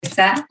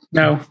that?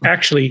 No,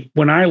 actually,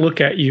 when I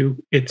look at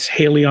you, it's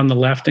Haley on the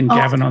left and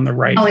Gavin on the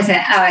right. Oh, is it?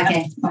 Oh,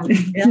 okay.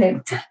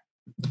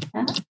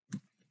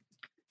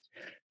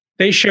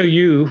 They show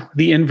you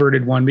the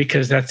inverted one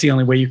because that's the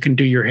only way you can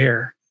do your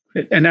hair.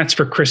 And that's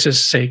for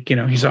Chris's sake.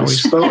 He's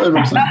always this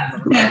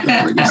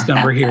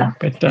number here.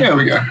 But there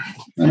we go.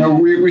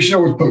 We should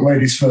always put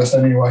ladies first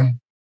anyway.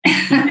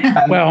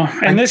 Well,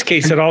 in this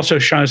case, it also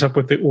shows up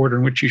with the order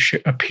in which you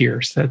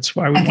appear. So that's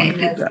why we want to do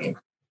that. Good.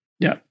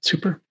 Yeah,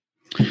 super.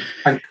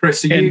 And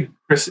Chris, are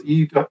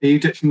you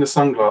ditching the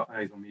sunglasses?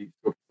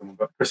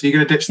 Chris, are you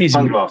going to ditch the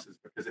sunglasses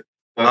because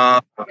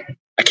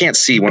I can't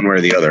see one way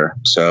or the other,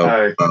 so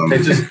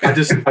I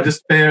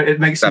just fear it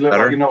makes you look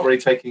like you're not really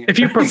taking it. If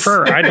you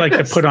prefer, I'd like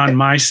to put on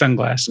my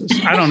sunglasses.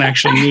 I don't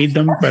actually need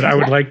them, but I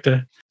would like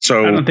to.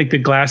 So I don't think the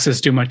glasses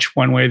do much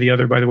one way or the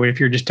other. By the way, if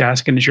you're just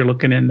asking as you're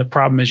looking in, the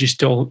problem is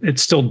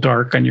it's still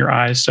dark on your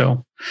eyes.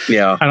 So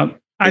yeah,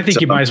 I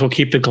think you might as well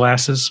keep the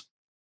glasses.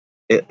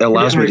 It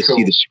allows me to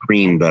see the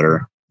screen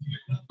better,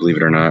 believe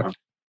it or not.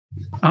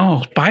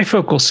 Oh,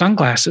 bifocal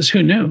sunglasses.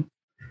 Who knew?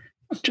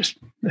 Just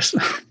this.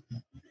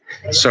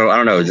 So I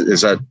don't know.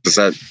 Does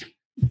that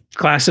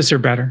glasses are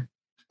better?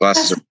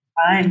 Glasses are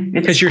fine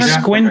because you're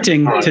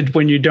squinting to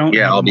when you don't.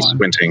 Yeah, I'll be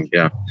squinting.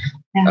 Yeah.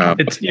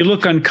 You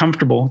look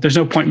uncomfortable. There's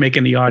no point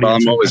making the audience. Well,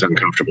 I'm always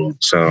uncomfortable.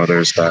 So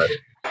there's that.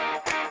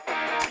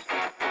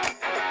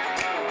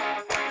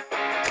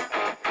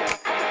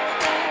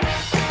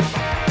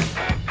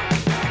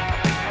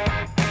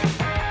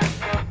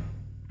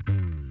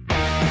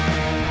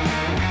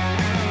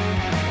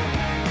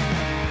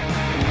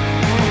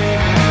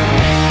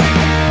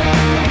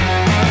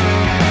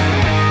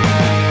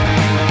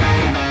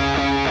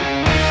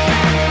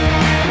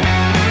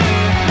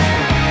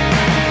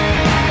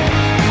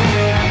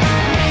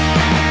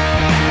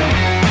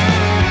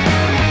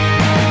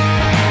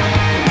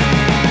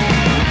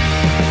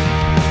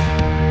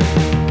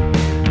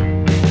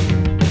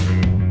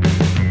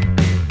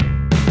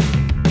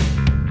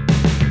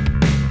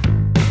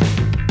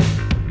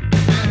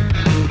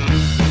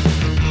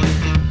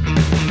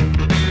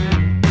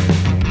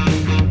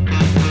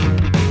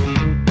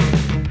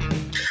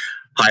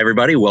 Hi,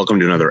 everybody. Welcome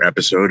to another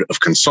episode of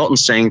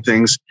Consultants Saying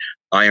Things.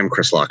 I am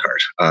Chris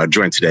Lockhart,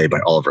 joined today by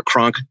Oliver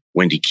Cronk,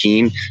 Wendy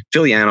Keene,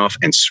 Phil Yanoff,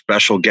 and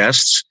special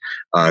guests,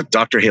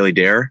 Dr. Haley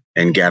Dare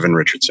and Gavin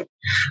Richardson.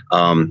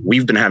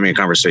 We've been having a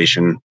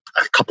conversation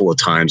a couple of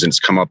times, and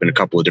it's come up in a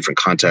couple of different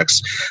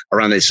contexts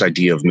around this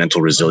idea of mental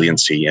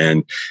resiliency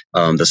and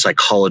the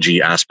psychology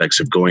aspects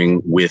of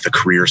going with a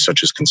career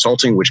such as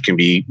consulting, which can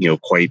be,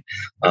 quite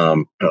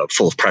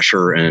full of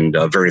pressure and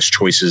various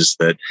choices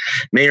that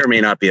may or may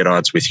not be at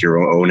odds with your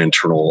own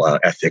internal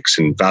ethics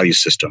and value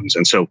systems.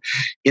 And so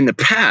in the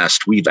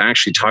past, we've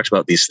actually talked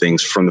about these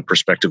things from the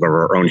perspective of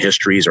our own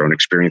histories, our own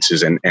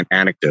experiences and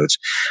anecdotes,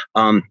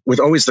 with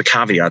always the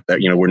caveat that,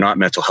 we're not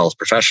mental health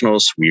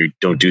professionals. We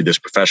don't do this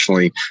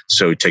professionally.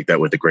 So take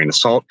that with a grain of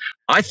salt.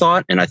 I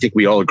thought, and I think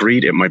we all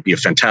agreed, it might be a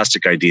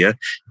fantastic idea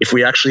if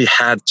we actually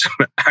had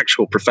some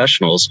actual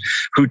professionals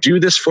who do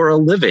this for a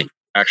living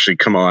actually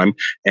come on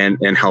and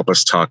help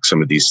us talk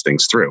some of these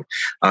things through.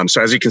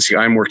 So as you can see,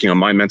 I'm working on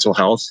my mental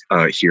health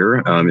here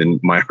in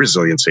my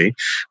resiliency.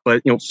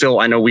 But, Phil,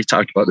 I know we've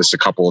talked about this a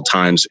couple of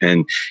times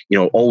and,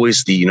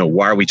 always the,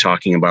 why are we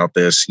talking about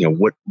this?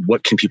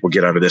 What can people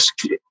get out of this?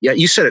 Yeah,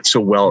 you said it so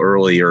well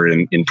earlier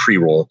in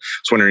pre-roll. I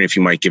was wondering if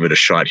you might give it a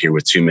shot here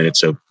with 2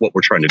 minutes of what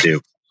we're trying to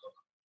do.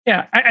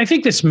 Yeah, I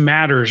think this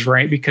matters,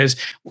 right? Because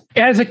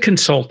as a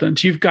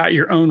consultant, you've got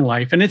your own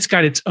life and it's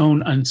got its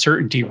own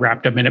uncertainty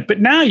wrapped up in it. But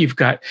now you've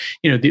got,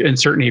 the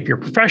uncertainty of your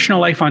professional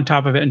life on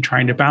top of it and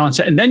trying to balance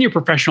it. And then your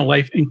professional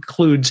life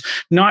includes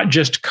not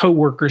just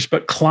coworkers,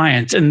 but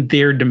clients and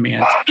their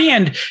demands.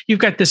 And you've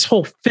got this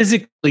whole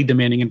physically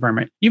demanding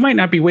environment. You might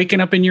not be waking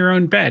up in your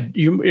own bed.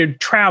 You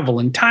travel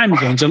and time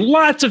zones and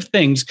lots of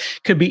things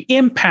could be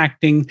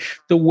impacting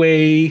the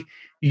way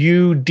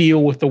you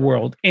deal with the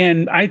world.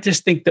 And I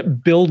just think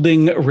that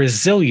building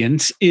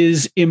resilience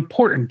is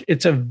important.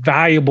 It's a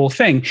valuable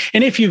thing.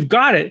 And if you've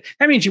got it,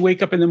 that means you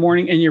wake up in the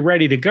morning and you're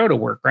ready to go to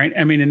work, right?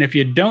 I mean, and if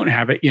you don't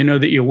have it, you know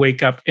that you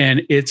wake up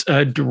and it's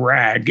a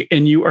drag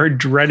and you are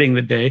dreading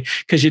the day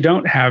because you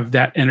don't have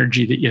that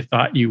energy that you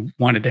thought you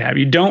wanted to have.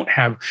 You don't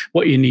have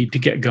what you need to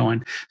get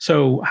going.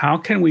 So how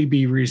can we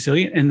be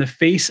resilient in the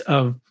face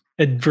of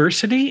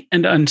adversity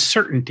and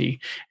uncertainty?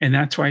 And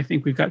that's why I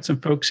think we've got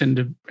some folks in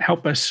to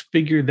help us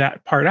figure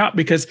that part out,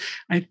 because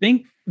I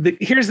think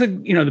here's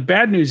the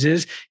bad news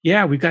is,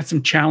 yeah, we've got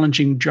some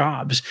challenging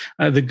jobs.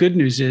 The good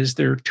news is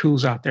there are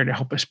tools out there to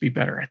help us be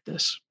better at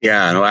this.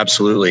 Yeah, no,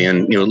 absolutely.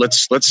 And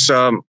let's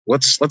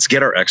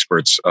get our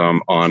experts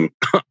on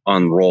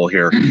roll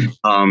here.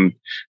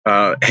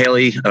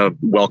 Haley,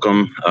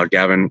 welcome.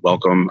 Gavin,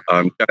 welcome.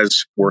 You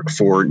guys work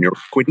for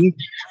Neuroquity.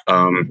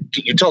 Can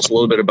you tell us a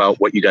little bit about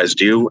what you guys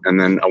do?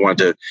 And then I wanted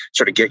to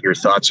sort of get your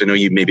thoughts. I know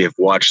you maybe have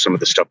watched some of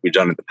the stuff we've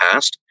done in the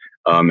past,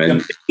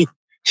 and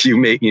you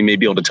may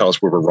be able to tell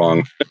us where we're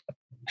wrong.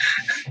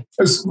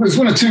 There's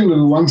one or two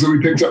little ones that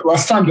we picked up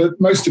last time, but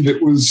most of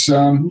it was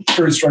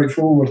very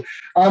straightforward.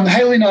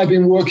 Hayley and I have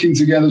been working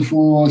together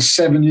for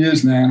 7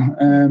 years now.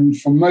 And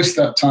for most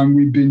of that time,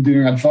 we've been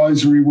doing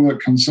advisory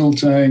work,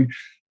 consulting,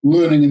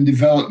 learning and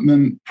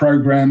development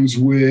programs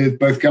with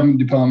both government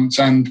departments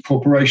and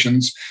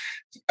corporations.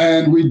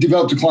 And we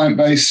developed a client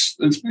base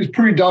that's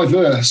pretty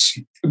diverse.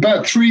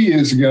 About 3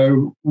 years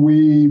ago,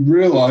 we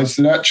realized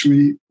that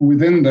actually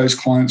within those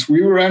clients,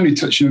 we were only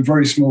touching a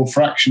very small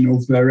fraction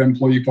of their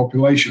employee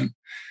population.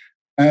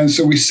 And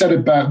so we set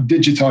about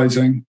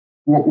digitizing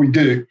what we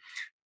do.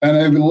 And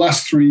over the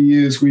last 3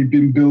 years, we've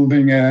been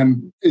building,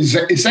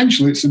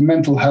 essentially, it's a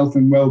mental health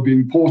and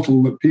well-being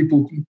portal that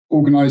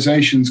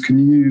organizations can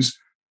use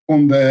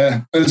on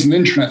as an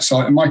intranet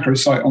site, a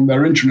microsite on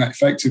their intranet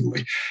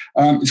effectively.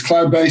 It's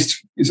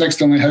cloud-based, it's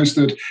externally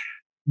hosted,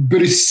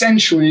 but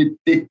essentially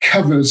it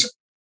covers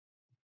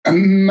a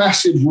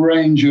massive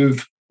range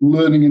of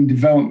learning and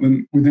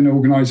development within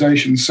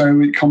organizations. So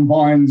it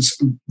combines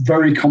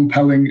very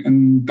compelling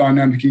and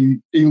dynamic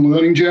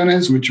e-learning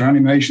journeys, which are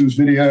animations,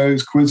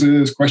 videos,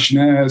 quizzes,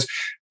 questionnaires,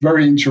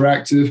 very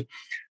interactive,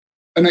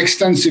 an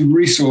extensive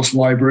resource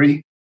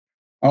library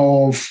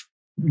of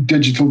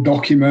digital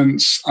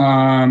documents,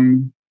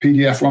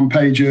 PDF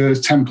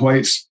one-pagers,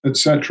 templates,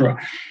 etc.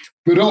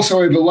 But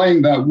also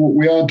overlaying that, what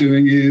we are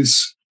doing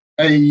is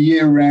a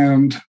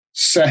year-round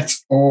set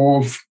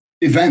of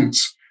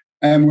events.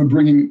 And we're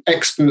bringing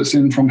experts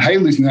in from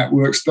Hayley's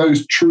networks,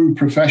 those true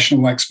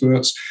professional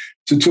experts,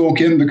 to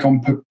talk in the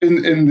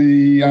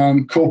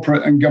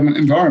corporate and government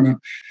environment.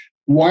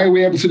 Why are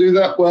we able to do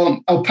that?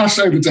 Well, I'll pass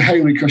over to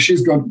Hayley because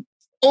she's got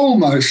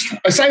almost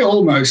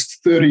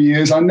 30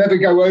 years. I never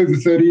go over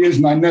 30 years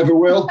and I never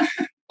will.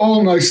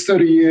 Almost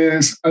 30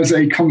 years as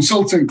a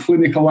consultant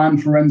clinical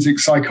and forensic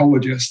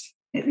psychologist.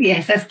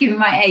 Yes, that's giving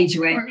my age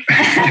away.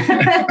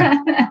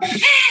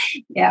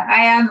 Yeah,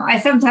 I am. I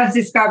sometimes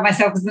describe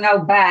myself as an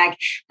old bag,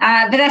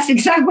 but that's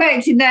because I've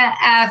worked in the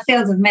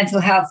field of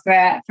mental health for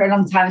a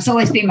long time. It's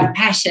always been my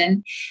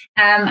passion,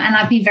 and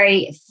I've been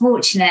very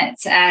fortunate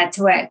to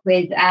work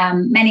with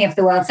many of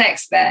the world's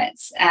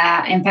experts.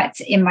 In fact,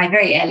 in my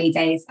very early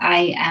days,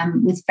 I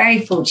was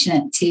very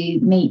fortunate to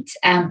meet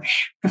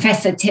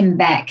Professor Tim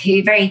Beck,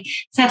 who very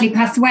sadly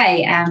passed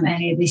away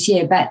earlier this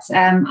year, but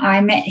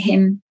I met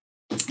him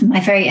in my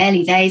very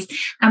early days,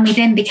 and we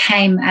then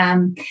became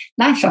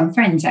lifelong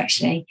friends,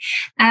 actually.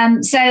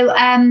 I'm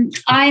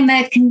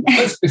a...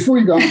 Before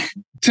you go on,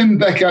 Tim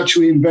Beck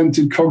actually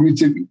invented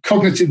cognitive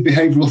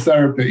behavioral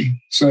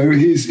therapy. So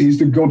he's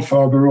the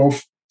godfather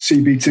of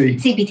CBT.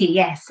 CBT,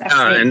 yes.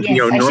 And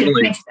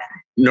yes,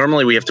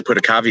 normally we have to put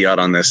a caveat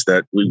on this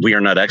that we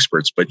are not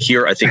experts, but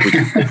here I think we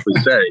can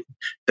safely say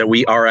that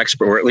we are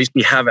expert, or at least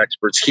we have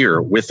experts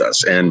here with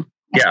us. And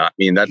yeah, I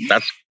mean,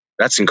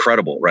 that's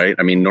incredible, right?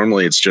 I mean,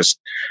 normally it's just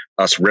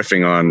us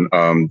riffing on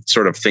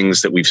sort of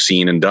things that we've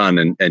seen and done.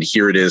 And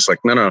here it is like,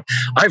 no,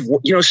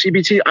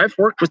 CBT, I've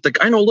worked with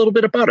I know a little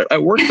bit about it. I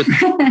worked with,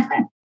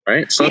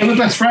 right? So we're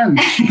best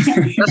friends.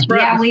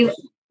 Yeah,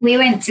 we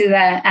went to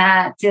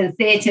the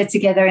theatre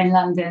together in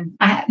London.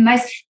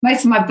 Most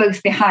of my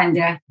books behind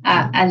are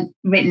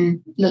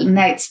written little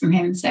notes from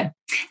him. So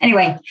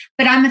anyway,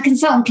 but I'm a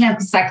consultant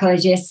clinical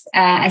psychologist.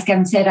 As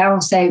Gavin said, I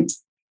also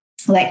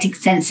worked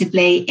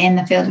extensively in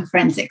the field of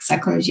forensic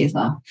psychology as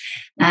well.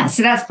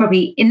 So that's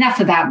probably enough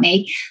about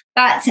me,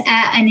 but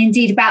and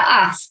indeed about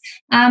us.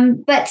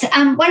 But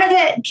one of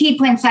the key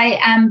points I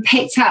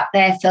picked up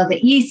there, Phil,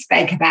 that you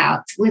spoke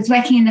about was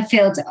working in the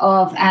field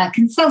of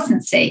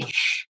consultancy.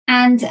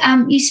 And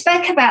you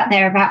spoke about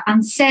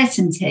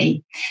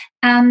uncertainty.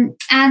 And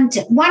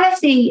one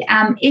of the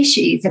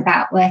issues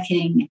about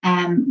working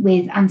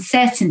with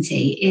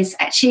uncertainty is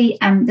actually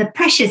the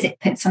pressures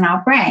it puts on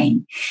our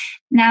brain.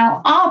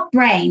 Now, our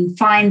brain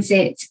finds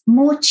it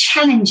more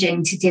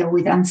challenging to deal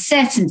with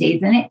uncertainty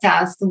than it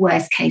does the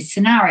worst case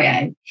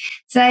scenario.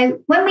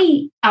 So when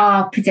we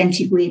are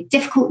presented with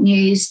difficult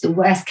news, the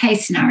worst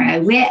case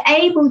scenario, we're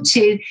able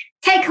to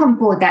take on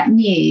board that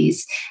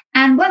news.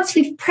 And once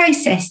we've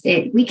processed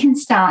it, we can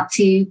start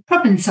to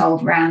problem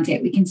solve around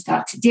it. We can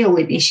start to deal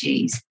with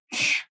issues.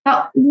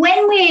 But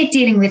when we're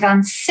dealing with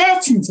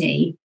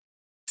uncertainty,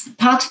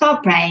 part of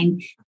our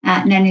brain,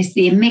 known as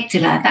the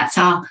amygdala, that's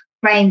our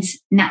brain's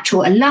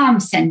natural alarm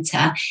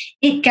center,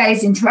 it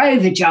goes into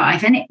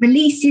overdrive and it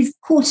releases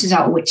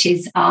cortisol, which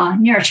is our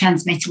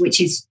neurotransmitter,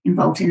 which is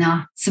involved in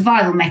our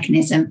survival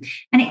mechanism.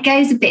 And it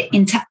goes a bit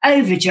into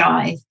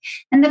overdrive.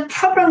 And the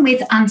problem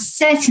with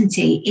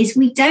uncertainty is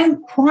we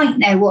don't quite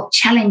know what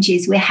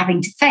challenges we're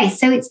having to face.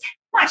 So it's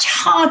much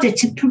harder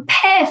to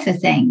prepare for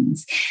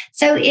things.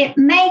 So it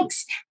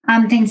makes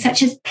things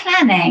such as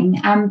planning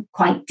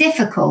quite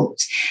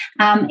difficult.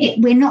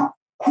 We're not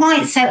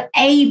quite so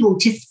able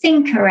to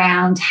think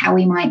around how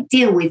we might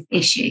deal with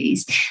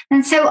issues.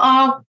 And so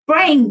our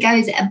brain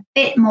goes a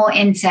bit more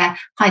into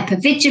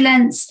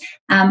hypervigilance,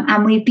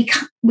 and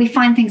we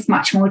find things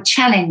much more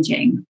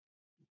challenging.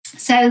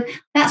 So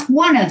that's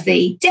one of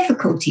the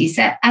difficulties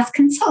that as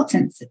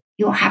consultants,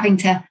 you're having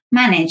to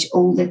manage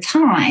all the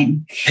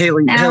time.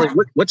 Haley,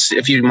 what's,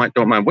 if you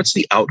don't mind, what's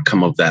the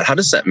outcome of that? How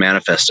does that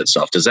manifest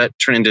itself? Does that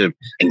turn into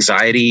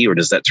anxiety, or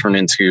does that turn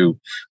into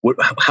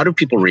how do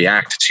people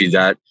react to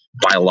that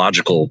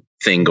biological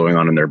thing going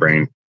on in their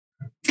brain?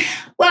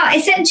 Well,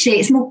 essentially,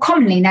 it's more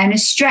commonly known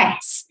as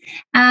stress,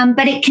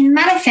 but it can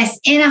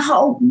manifest in a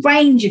whole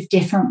range of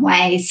different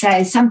ways.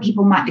 So some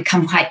people might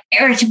become quite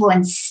irritable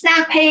and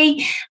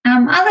snappy.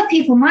 Other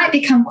people might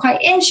become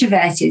quite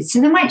introverted.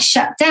 So they might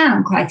shut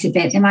down quite a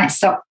bit. They might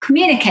stop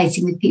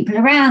communicating with people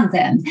around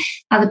them.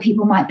 Other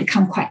people might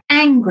become quite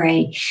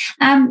angry.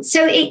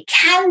 So it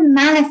can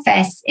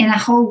manifest in a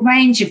whole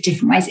range of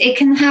different ways. It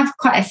can have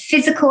quite a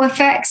physical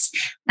effects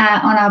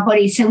on our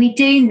body. So we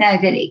do know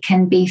that it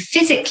can be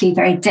physically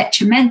very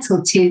detrimental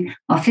to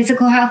our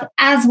physical health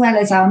as well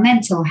as our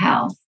mental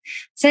health.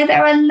 So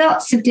there are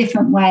lots of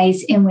different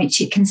ways in which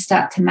it can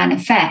start to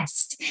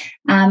manifest.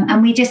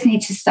 And we just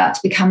need to start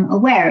to become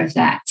aware of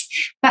that.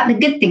 But the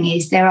good thing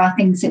is there are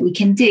things that we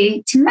can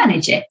do to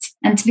manage it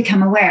and to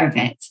become aware of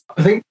it.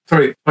 I think,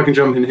 sorry, if I can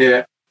jump in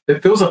here,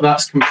 it feels like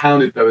that's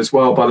compounded though as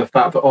well by the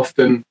fact that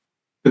often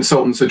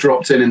consultants are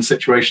dropped in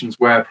situations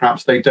where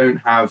perhaps they don't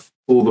have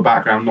all the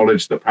background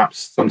knowledge that perhaps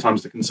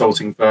sometimes the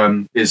consulting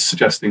firm is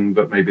suggesting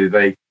that maybe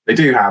they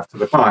do have to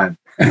the client.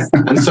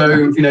 And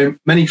so,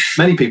 many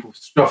people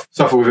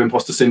suffer with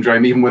imposter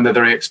syndrome, even when they're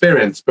very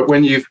experienced. But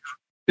when you've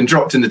been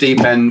dropped in the deep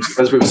end,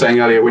 as we were saying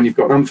earlier, when you've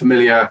got an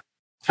unfamiliar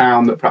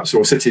town that perhaps,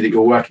 or city that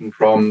you're working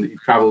from, that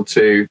you've traveled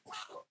to,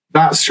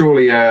 that's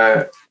surely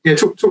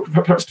talk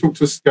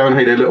to us, Go and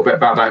Haley, a little bit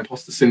about that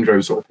imposter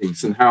syndrome sort of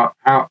piece and how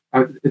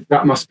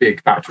that must be a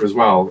factor as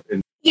well.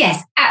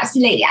 Yes,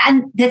 absolutely.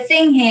 And the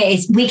thing here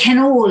is we can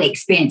all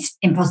experience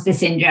imposter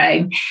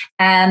syndrome.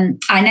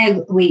 I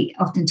know we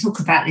often talk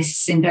about this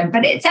syndrome,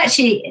 but it's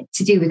actually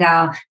to do with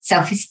our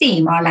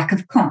self-esteem, our lack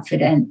of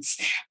confidence.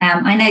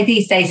 I know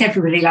these days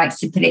everybody likes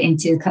to put it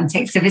into the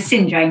context of a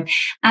syndrome,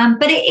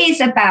 but it is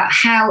about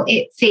how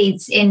it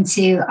feeds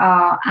into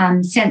our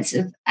sense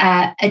of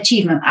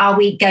achievement. Are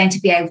we going to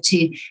be able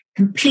to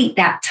complete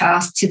that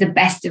task to the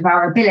best of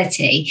our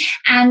ability?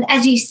 And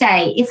as you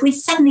say, if we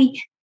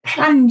suddenly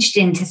plunged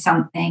into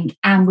something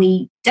and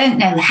we don't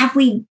know, have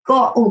we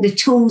got all the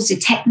tools, the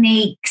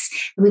techniques,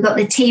 have we got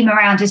the team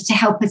around us to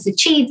help us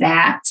achieve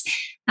that?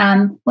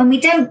 When we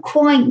don't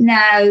quite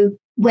know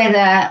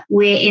whether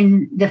we're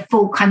in the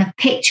full kind of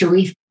picture,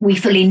 we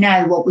fully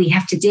know what we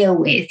have to deal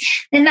with,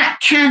 then that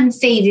can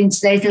feed into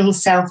those little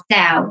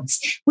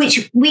self-doubts,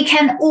 which we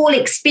can all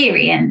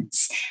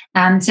experience.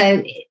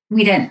 So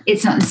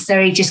it's not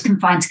necessarily just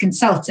confined to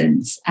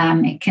consultants.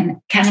 It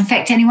can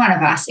affect any one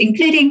of us,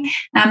 including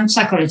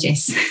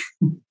psychologists.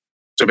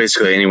 So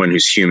basically anyone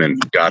who's human,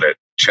 got it,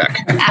 check.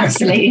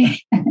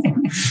 Absolutely.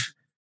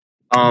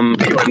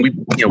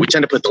 We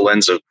tend to put the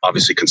lens of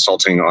obviously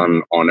consulting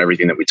on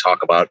everything that we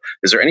talk about.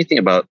 Is there anything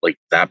about like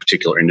that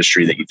particular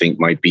industry that you think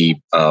might be,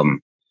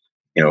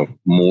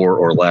 more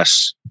or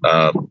less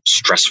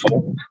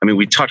stressful? I mean,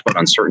 we talked about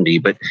uncertainty,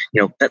 but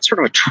that sort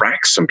of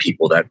attracts some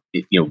people that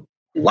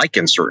like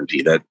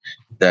uncertainty, that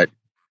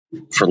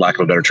for lack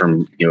of a better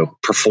term,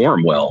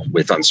 perform well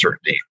with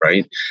uncertainty,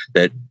 right?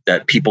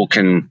 That people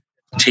can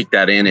take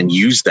that in and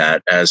use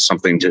that as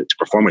something to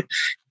perform with.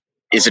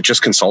 Is it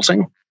just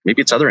consulting?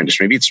 Maybe it's other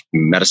industry. Maybe it's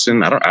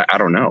medicine. I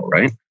don't know,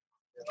 right?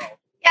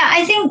 Yeah,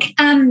 I think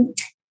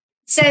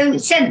so.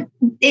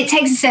 It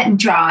takes a certain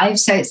drive,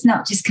 so it's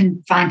not just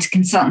confined to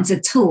consultants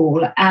at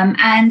all.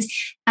 And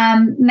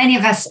many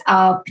of us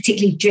are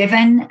particularly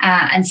driven,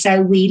 and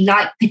so we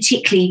like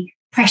particularly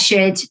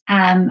pressured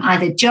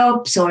either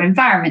jobs or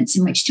environments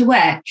in which to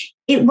work.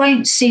 It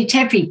won't suit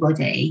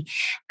everybody.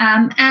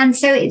 And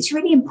so it's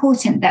really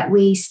important that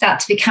we start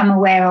to become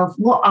aware of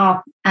what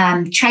our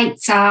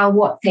traits are,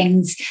 what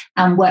things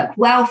work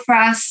well for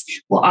us,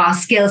 what our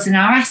skills and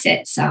our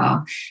assets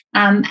are.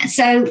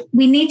 So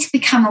we need to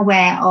become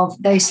aware of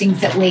those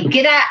things that we're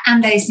good at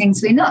and those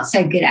things we're not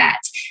so good at.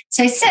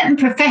 So certain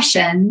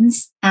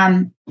professions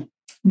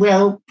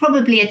will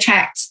probably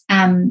attract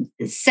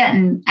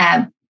certain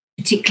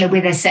particular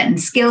with a certain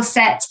skill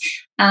set.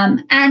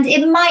 And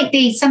it might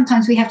be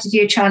sometimes we have to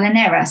do a trial and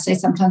error. So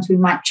sometimes we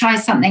might try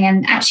something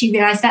and actually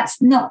realize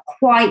that's not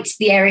quite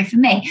the area for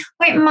me.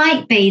 Or it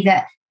might be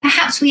that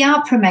perhaps we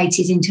are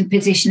promoted into a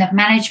position of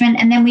management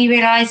and then we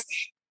realize,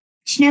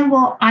 you know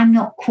what, I'm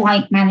not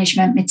quite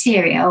management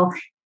material.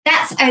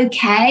 That's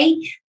okay.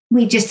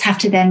 We just have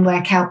to then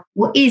work out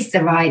what is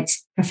the right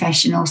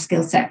professional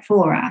skill set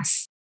for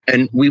us.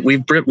 And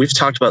we've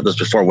talked about this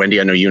before, Wendy.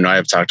 I know you and I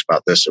have talked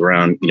about this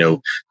around,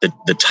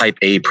 the type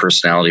A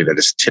personality that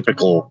is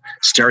typical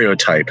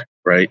stereotype,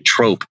 right?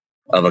 Trope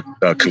of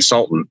a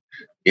consultant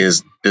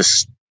is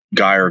this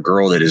guy or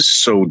girl that is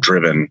so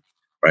driven,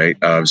 right?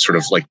 Sort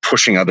of like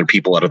pushing other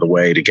people out of the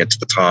way to get to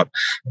the top.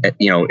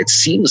 It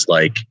seems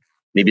like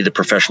maybe the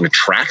profession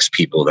attracts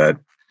people that,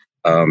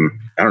 I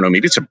don't know,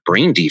 maybe it's a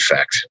brain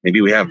defect.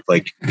 Maybe we have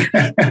like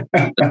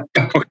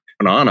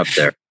going on up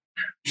there.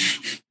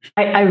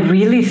 I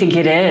really think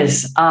it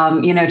is.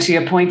 To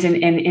your point,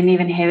 and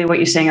even Haley, what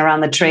you're saying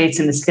around the traits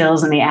and the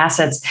skills and the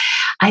assets,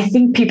 I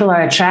think people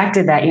are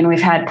attracted to that. We've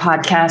had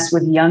podcasts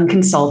with young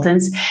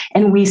consultants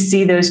and we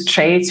see those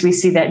traits, we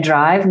see that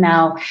drive.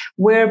 Now,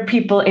 where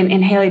people,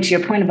 and Haley, to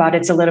your point about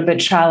it's a little bit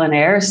trial and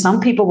error, some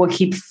people will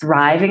keep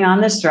thriving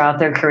on this throughout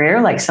their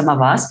career, like some of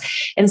us.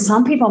 And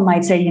some people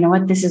might say, you know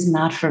what, this is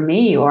not for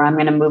me, or I'm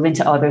going to move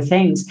into other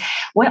things.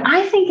 What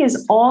I think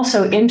is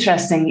also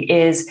interesting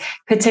is,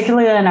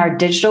 particularly in our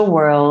digital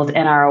world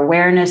and our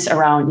awareness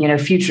around,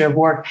 future of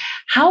work,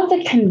 how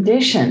the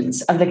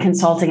conditions of the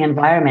consulting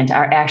environment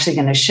are actually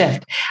going to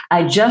shift.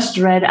 I just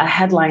read a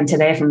headline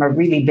today from a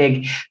really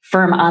big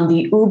firm on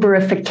the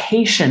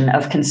Uberification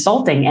of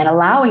consulting and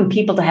allowing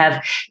people to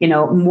have,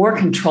 more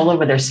control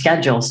over their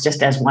schedules,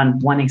 just as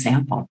one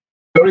example.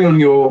 Going on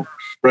your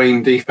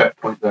brain defect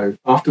point, though,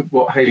 after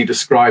what Haley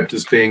described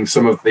as being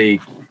some of the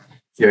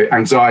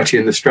anxiety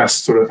and the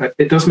stress,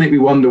 it does make me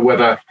wonder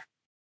whether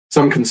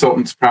some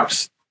consultants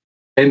perhaps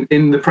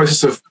in the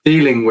process of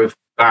dealing with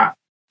that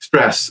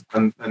stress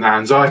and that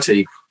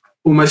anxiety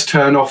almost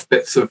turn off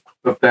bits of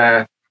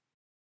their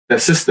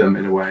system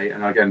in a way.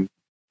 And again,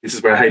 this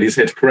is where Haley's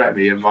here to correct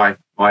me in my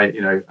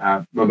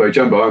mumbo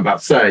jumbo I'm about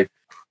to say.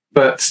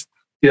 But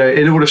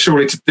in order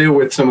surely to deal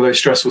with some of those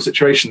stressful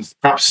situations,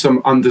 perhaps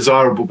some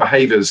undesirable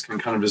behaviours can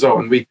kind of result.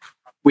 And we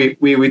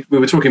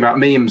were talking about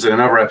memes in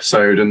another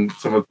episode and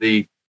some of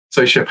the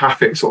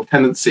sociopathic sort of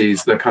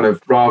tendencies, the kind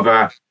of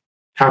rather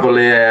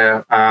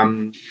cavalier,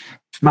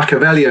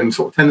 Machiavellian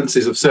sort of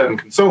tendencies of certain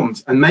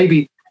consultants. And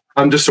maybe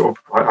I'm just sort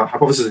of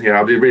hypothesizing here.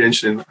 I'll be really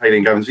interested in Haley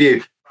and Gavin's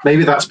view.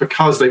 Maybe that's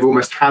because they've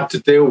almost had to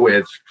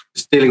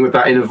dealing with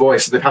that inner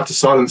voice. They've had to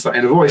silence that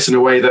inner voice in a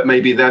way that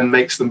maybe then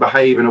makes them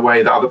behave in a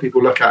way that other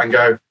people look at and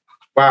go,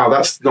 wow,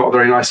 that's not a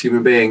very nice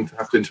human being to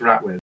have to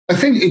interact with. I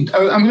think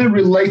I'm going to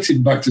relate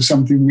it back to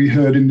something we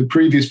heard in the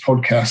previous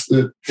podcast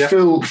that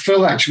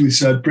Phil actually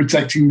said,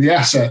 protecting the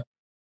asset,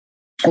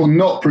 or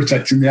not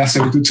protecting the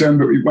asset is the term,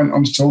 but we went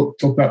on to talk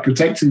about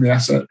protecting the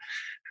asset.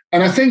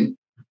 And I think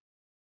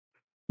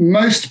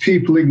most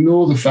people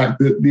ignore the fact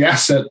that the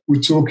asset we're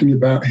talking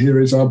about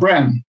here is our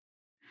brain.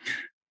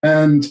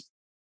 And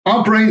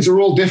our brains are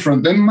all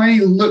different. They may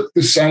look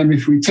the same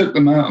if we took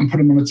them out and put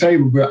them on a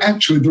table, but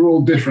actually they're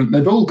all different.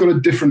 They've all got a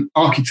different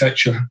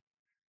architecture,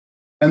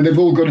 and they've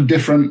all got a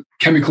different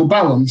chemical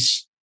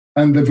balance,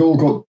 and they've all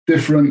got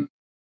different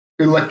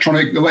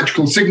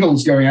electrical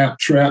signals going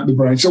out throughout the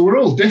brain. So we're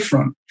all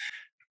different.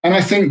 And I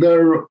think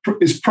there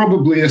is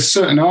probably a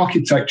certain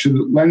architecture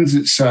that lends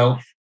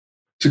itself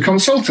to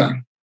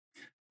consulting.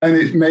 And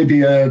it may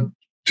be to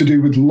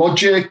do with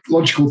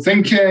logical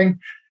thinking.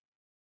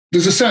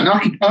 There's a certain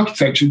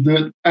architecture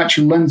that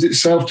actually lends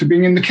itself to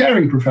being in the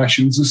caring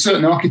professions. There's a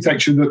certain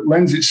architecture that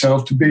lends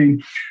itself to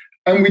being,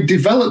 and we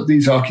develop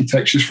these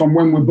architectures from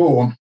when we're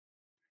born.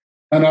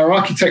 And our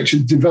architecture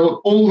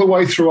develop all the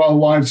way through our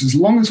lives. As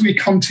long as we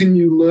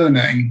continue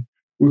learning,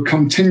 we're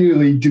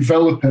continually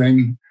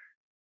developing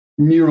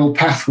neural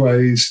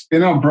pathways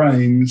in our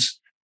brains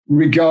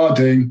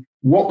regarding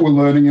what we're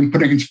learning and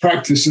putting it into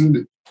practice.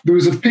 And there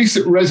was a piece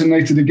that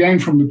resonated again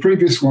from the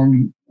previous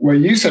one where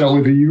you said,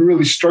 Oliver, you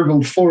really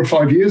struggled 4 or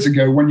 5 years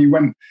ago when you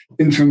went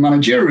into a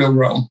managerial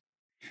role.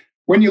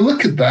 When you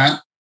look at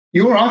that,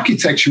 your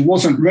architecture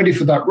wasn't ready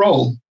for that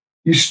role.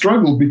 You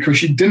struggled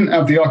because you didn't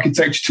have the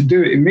architecture to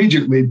do it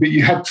immediately, but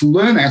you had to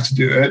learn how to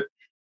do it.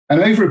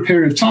 And over a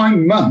period of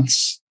time,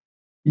 months,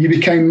 you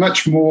became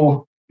much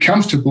more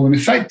comfortable and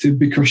effective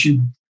because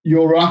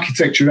your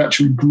architecture had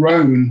actually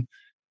grown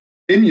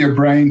in your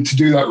brain to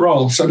do that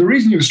role. So the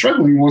reason you were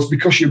struggling was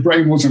because your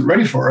brain wasn't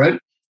ready for it.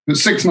 But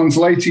 6 months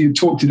later, you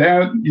talked it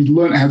out, you'd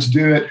learned how to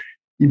do it,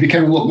 you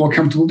became a lot more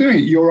comfortable doing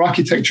it. Your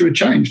architecture had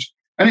changed.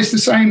 And it's the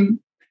same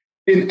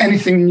in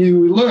anything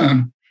new we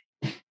learn.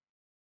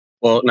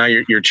 Well, now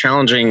you're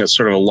challenging a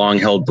sort of a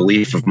long-held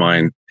belief of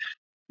mine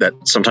that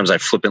sometimes I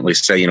flippantly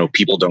say,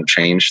 people don't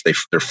change.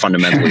 They're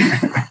fundamentally.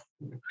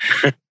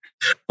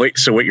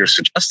 So what you're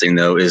suggesting,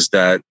 though, is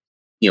that,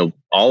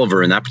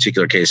 Oliver in that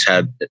particular case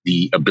had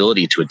the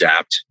ability to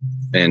adapt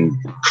and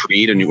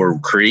create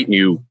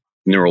new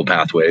neural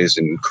pathways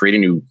and create a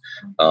new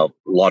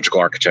logical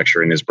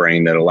architecture in his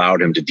brain that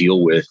allowed him to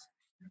deal with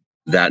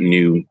that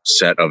new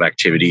set of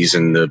activities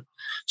and the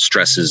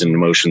stresses and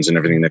emotions and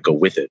everything that go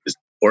with it.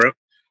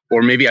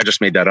 Or maybe I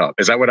just made that up.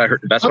 Is that what I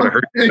heard? That's what I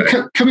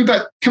heard. Coming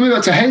back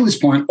to Haley's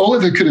point,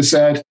 Oliver could have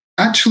said,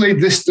 actually,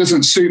 this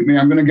doesn't suit me.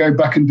 I'm going to go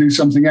back and do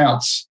something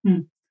else.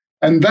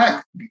 And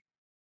that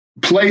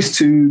plays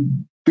to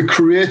the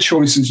career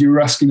choices you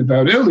were asking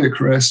about earlier,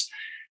 Chris.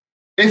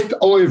 If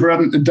Oliver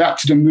hadn't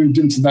adapted and moved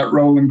into that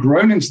role and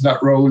grown into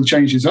that role and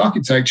changed his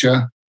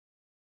architecture,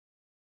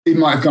 he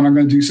might have gone, I'm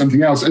going to do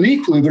something else. And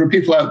equally, there are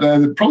people out there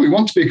that probably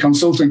want to be a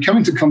consultant, come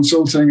into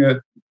consulting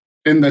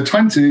in their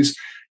 20s,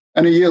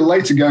 and a year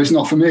later go, it's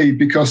not for me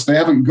because they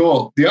haven't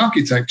got the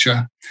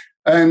architecture.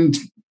 And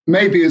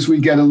maybe as we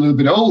get a little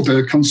bit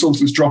older,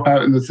 consultants drop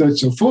out in the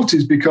 30s or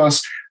 40s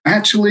because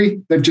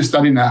actually they've just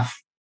had enough.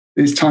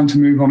 It's time to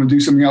move on and do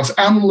something else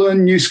and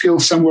learn new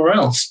skills somewhere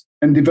else.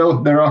 and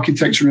develop their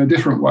architecture in a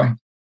different way.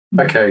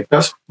 Okay,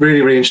 that's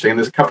really, really interesting. And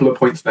there's a couple of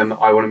points then that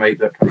I want to make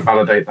that kind of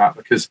validate that,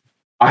 because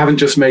I haven't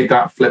just made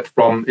that flip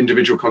from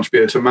individual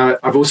contributor to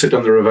I've also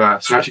done the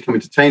reverse. And actually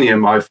coming to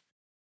Tanium, I've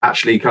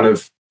actually kind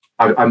of,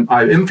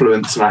 I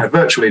influence and I have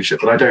virtual leadership,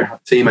 but I don't have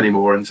a team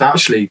anymore. And so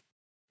actually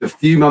the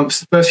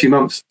first few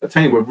months at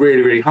Tanium were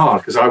really, really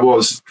hard, because I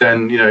was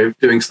then,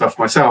 doing stuff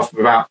myself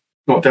without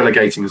not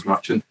delegating as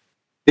much. And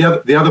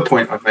the other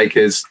point I'd make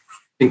is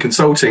in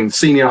consulting,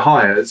 senior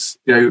hires,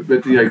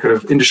 kind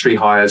of industry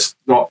hires,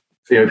 not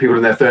people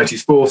in their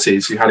 30s,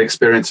 40s who had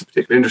experience in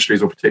particular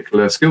industries or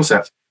particular skill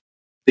sets.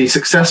 The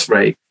success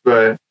rate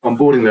for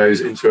onboarding those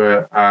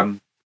into a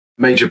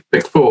major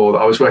Big Four that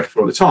I was working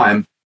for at the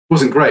time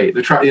wasn't great.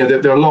 There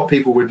are a lot of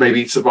people would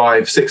maybe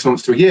survive 6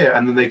 months to a year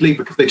and then they'd leave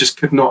because they just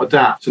could not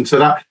adapt. And so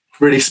that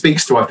really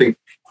speaks to, I think,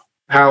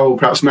 how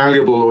perhaps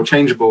malleable or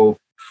changeable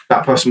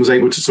that person was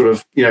able to sort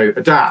of,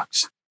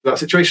 adapt to that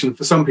situation.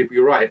 For some people,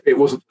 you're right, it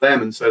wasn't for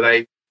them. And so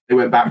they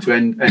went back to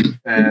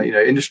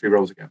industry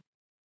roles again.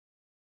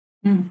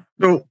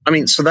 So,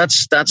 so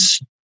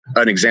that's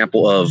an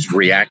example of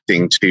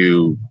reacting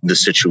to the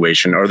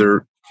situation. Are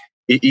there,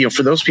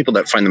 for those people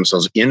that find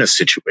themselves in a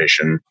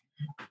situation,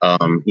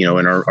 and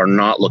are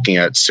not looking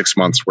at 6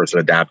 months worth of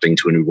adapting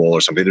to a new role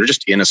or something, they're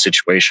just in a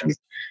situation.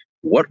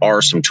 What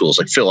are some tools?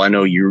 Like Phil, I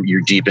know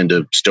you're deep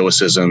into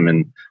Stoicism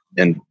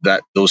and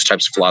that those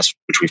types of philosophy,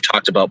 which we've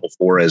talked about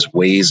before as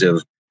ways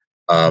of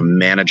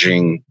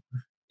managing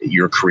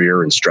your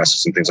career and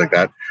stresses and things like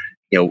that.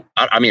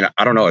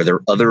 I don't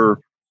know.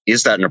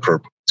 Is that an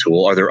appropriate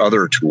tool? Are there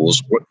other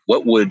tools?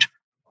 What would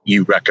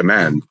you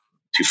recommend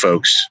to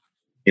folks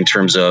in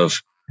terms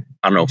of,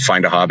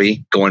 find a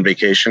hobby, go on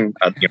vacation?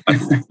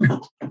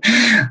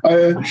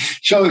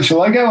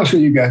 Shall I go or shall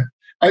you go?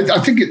 I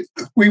think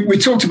we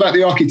talked about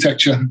the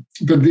architecture,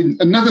 but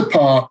another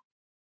part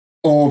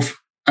of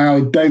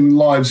our daily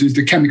lives is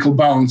the chemical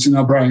balance in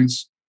our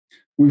brains.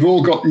 We've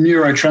all got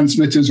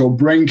neurotransmitters or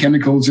brain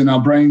chemicals in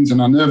our brains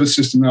and our nervous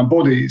system in our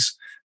bodies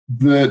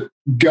that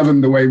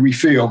govern the way we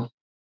feel.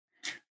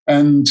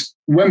 And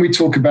when we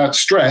talk about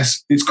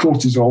stress, it's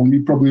cortisol, and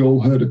you've probably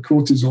all heard of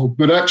cortisol,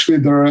 but actually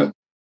there are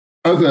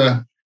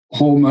other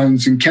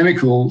hormones and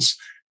chemicals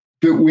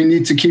that we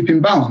need to keep in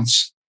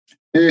balance.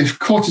 If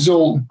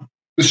cortisol,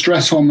 the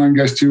stress hormone,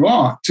 goes too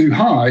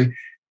high,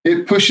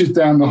 it pushes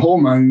down the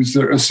hormones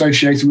that are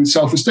associated with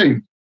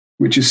self-esteem,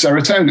 which is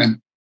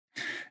serotonin.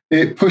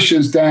 It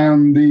pushes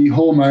down the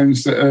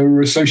hormones that are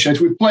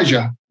associated with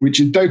pleasure, which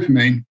is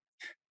dopamine.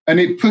 And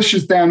it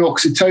pushes down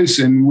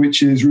oxytocin,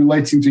 which is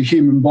relating to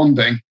human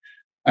bonding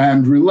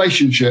and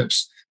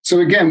relationships. So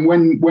again,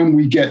 when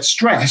we get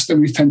stressed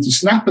and we tend to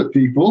snap at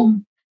people,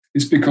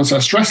 it's because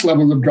our stress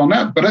levels have gone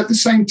up. But at the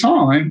same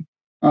time,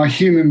 our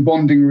human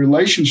bonding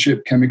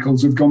relationship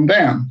chemicals have gone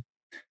down.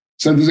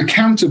 So there's a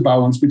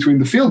counterbalance between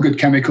the feel-good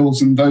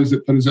chemicals and those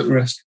that put us at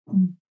risk.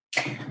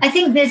 I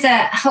think there's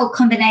a whole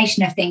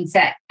combination of things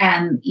that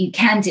you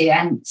can do.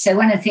 And so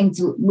one of the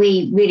things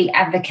we really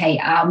advocate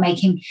are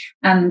making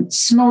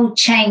small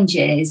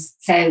changes.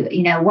 So,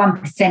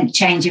 1%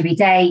 change every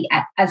day,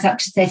 as up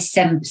to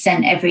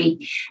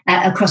 37%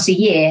 across a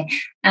year,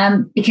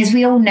 because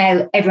we all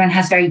know everyone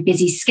has very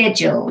busy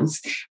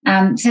schedules.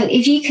 So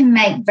if you can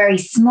make very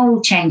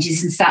small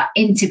changes and start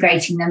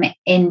integrating them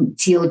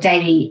into your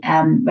daily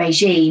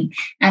regime,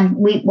 and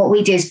what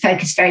we do is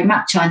focus very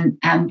much on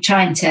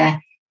trying to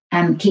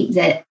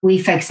we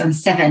focus on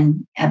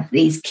 7 of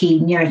these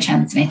key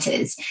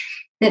neurotransmitters.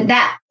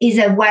 That is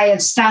a way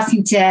of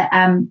starting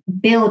to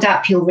build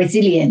up your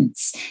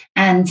resilience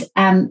and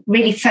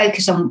really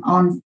focus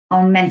on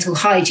mental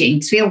hygiene.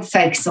 Because we all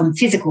focus on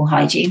physical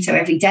hygiene. So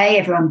every day,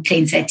 everyone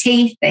cleans their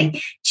teeth,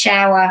 they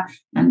shower,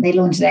 and they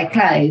launder their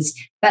clothes.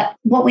 But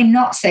what we're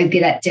not so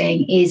good at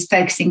doing is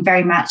focusing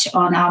very much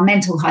on our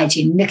mental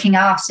hygiene, looking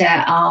after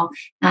our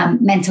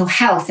mental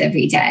health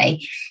every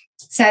day.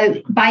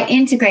 So by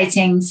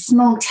integrating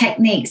small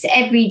techniques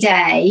every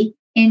day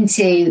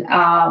into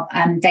our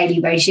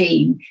daily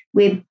regime,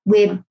 we're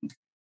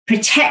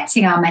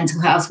protecting our mental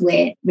health,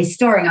 we're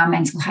restoring our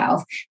mental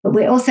health, but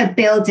we're also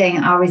building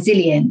our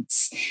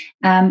resilience.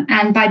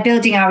 And by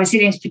building our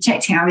resilience,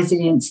 protecting our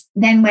resilience,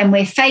 then when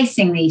we're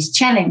facing these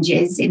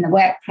challenges in the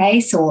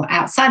workplace or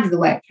outside of the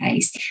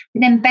workplace,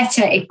 we're then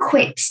better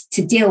equipped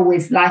to deal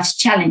with life's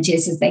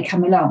challenges as they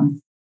come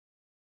along.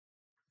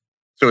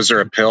 So is there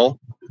a pill?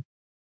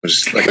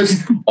 Just like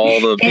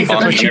all the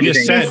what you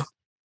just said.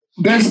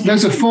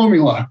 There's a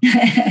formula.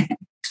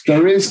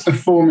 There is a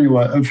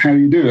formula of how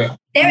you do it.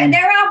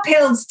 There are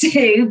pills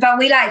too, but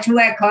we like to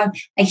work on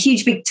a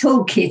huge big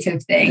toolkit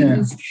of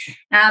things.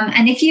 Yeah.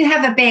 And if you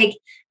have a big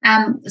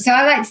So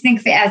I like to think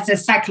of it as a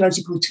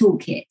psychological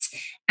toolkit.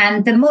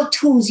 And the more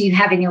tools you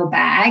have in your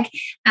bag,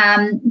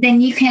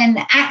 then you can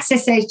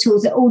access those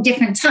tools at all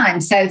different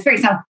times. So, for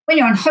example, when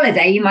you're on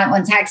holiday, you might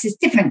want to access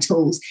different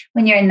tools.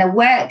 When you're in the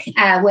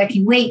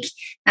working week,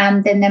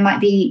 then there might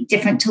be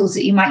different tools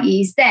that you might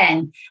use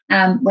then.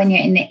 When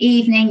you're in the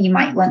evening, you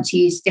might want to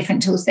use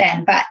different tools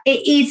then. But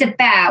it is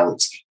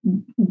about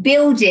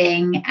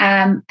building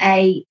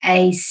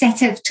a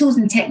set of tools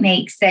and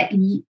techniques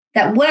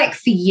that work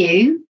for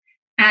you,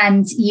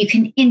 and you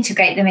can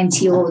integrate them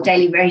into your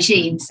daily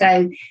regime.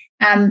 So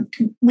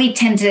we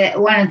tend to,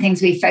 one of the things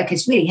we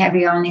focus really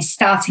heavily on is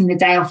starting the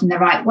day off in the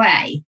right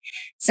way.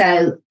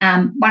 So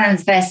one of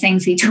the first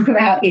things we talk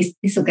about is,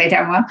 this will go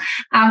down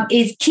well,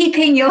 is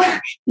keeping your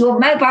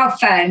mobile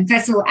phone,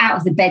 first of all, out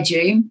of the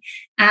bedroom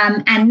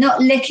and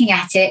not looking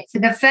at it for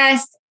the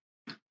first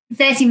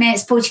 30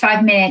 minutes,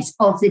 45 minutes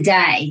of the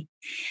day.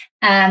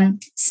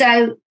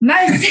 So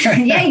most,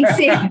 you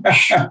see,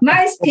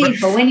 most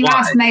people, when you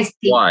ask most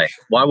people.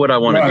 Why would I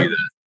want to do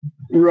that?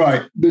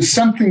 Right. There's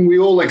something we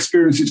all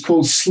experience. It's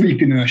called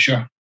sleep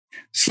inertia.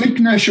 Sleep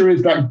inertia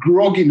is that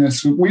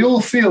grogginess that we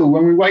all feel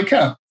when we wake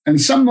up. And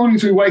some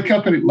mornings we wake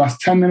up and it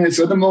lasts 10 minutes.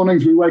 Other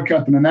mornings we wake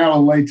up and an hour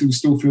later we're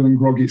still feeling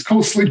groggy. It's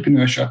called sleep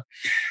inertia.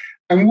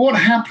 And what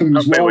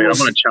happens? I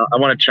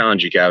want to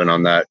challenge you, Gavin,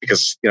 on that,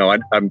 because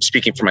I'm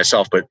speaking for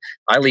myself, but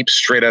I leap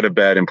straight out of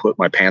bed and put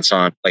my pants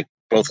on, like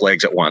both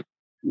legs at once.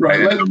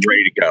 Right. I'm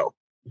ready to go.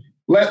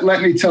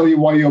 Let me tell you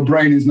why your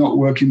brain is not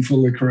working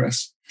fully,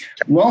 Chris.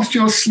 Whilst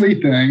you're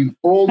sleeping,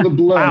 all the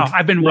blood. Wow,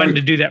 I've been wanting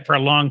to do that for a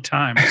long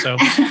time. So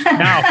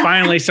now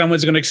finally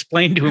someone's going to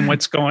explain to him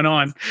what's going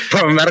on.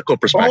 From a medical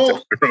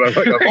perspective.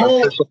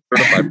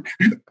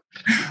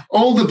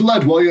 All the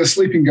blood while you're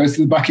sleeping goes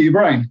to the back of your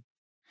brain.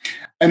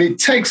 And it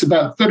takes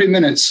about 30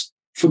 minutes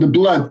for the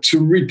blood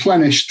to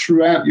replenish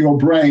throughout your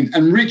brain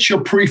and reach your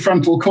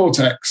prefrontal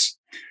cortex.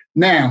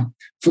 Now,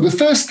 for the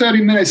first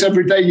 30 minutes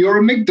every day, your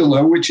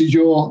amygdala, which is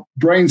your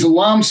brain's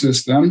alarm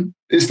system,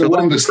 is the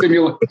one that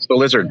stimulates. It's the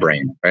lizard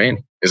brain,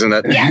 right? Isn't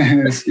that?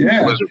 Yes,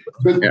 yeah.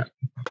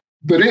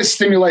 But it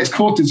stimulates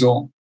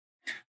cortisol.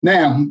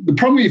 Now, the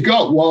problem you've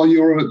got while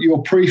your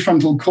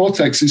prefrontal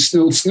cortex is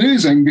still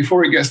snoozing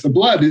before it gets the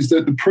blood is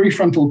that the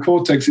prefrontal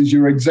cortex is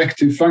your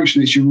executive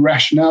function, it's your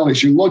rationale,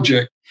 it's your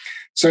logic.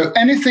 So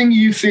anything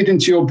you feed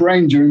into your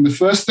brain during the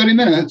first 30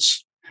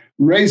 minutes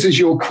raises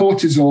your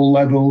cortisol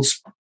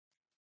levels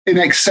in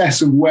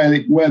excess of where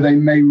they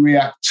may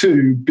react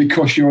to,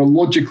 because your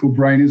logical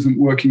brain isn't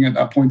working at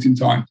that point in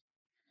time.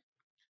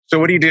 So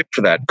what do you do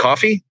for that?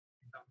 Coffee?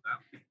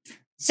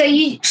 So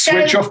you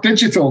switch off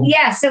digital.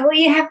 Yeah. So what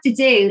you have to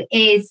do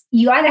is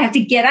you either have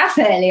to get up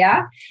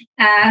earlier.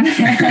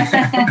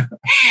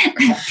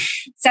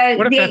 So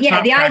what if that's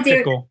not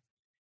practical?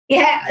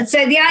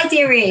 So the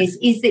idea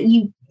is that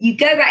you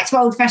go back to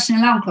old-fashioned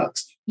alarm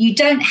clocks. You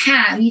don't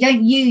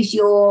use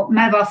your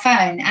mobile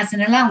phone as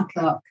an alarm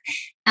clock.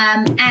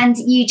 And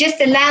you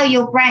just allow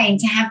your brain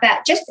to have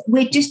that.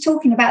 We're just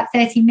talking about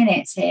 30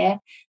 minutes here,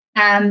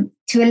 to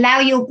allow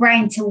your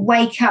brain to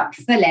wake up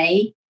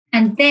fully.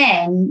 And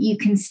then you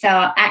can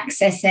start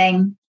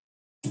accessing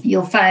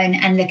your phone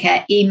and look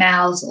at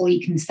emails, or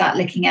you can start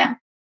looking at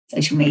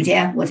social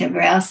media, whatever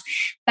else.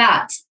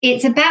 But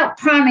it's about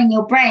priming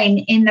your brain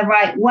in the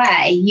right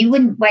way. You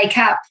wouldn't wake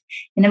up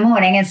in the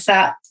morning and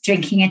start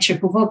drinking a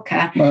triple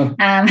vodka.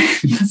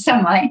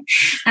 Some might.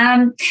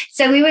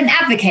 So we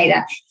wouldn't advocate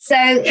that. So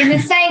in the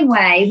same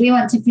way, we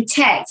want to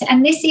protect.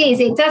 And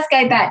it does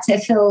go back to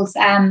Phil's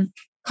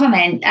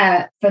comment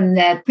from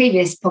the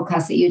previous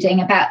podcast that you're doing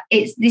about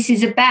this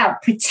is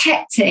about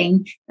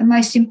protecting the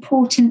most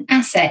important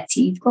asset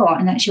you've got,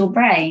 and that's your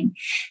brain.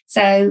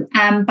 So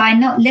by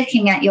not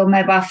looking at your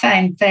mobile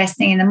phone first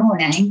thing in the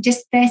morning,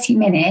 just 30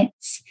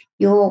 minutes,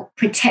 you're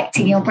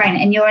protecting your brain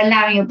and you're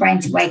allowing your brain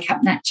to wake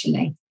up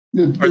naturally.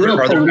 Are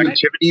there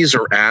activities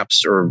or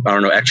apps or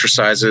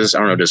exercises?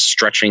 Does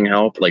stretching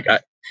help?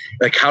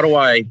 How do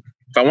I?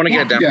 If I want to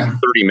get it down to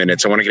 30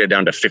 minutes, I want to get it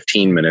down to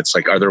 15 minutes.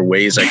 Are there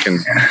ways I can?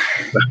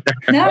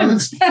 No.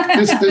 There's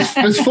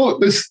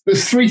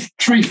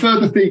three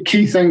further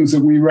key things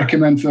that we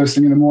recommend first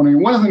thing in the morning.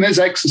 And one of them is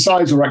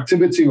exercise or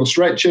activity or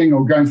stretching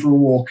or going for a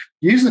walk.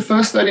 Use the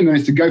first 30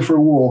 minutes to go for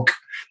a walk,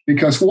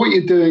 because what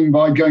you're doing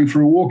by going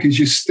for a walk is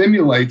you're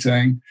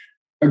stimulating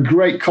a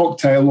great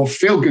cocktail of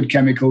feel-good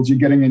chemicals. You're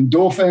getting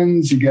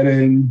endorphins, you're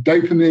getting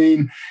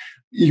dopamine,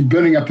 you're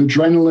burning up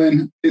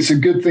adrenaline. It's a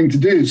good thing to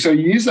do. So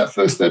you use that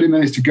first 30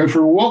 minutes to go for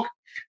a walk.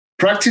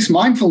 Practice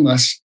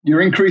mindfulness. You're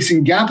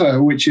increasing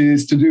GABA, which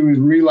is to do with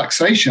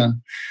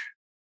relaxation.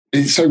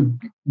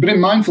 But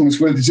in mindfulness,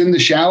 whether it's in the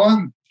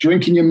shower,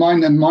 drinking your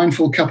mind a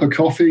mindful cup of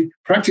coffee,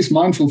 practice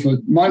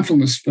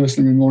mindfulness first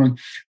thing in the morning.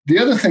 The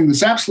other thing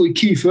that's absolutely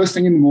key first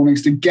thing in the morning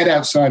is to get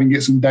outside and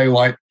get some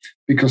daylight,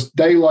 because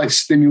daylight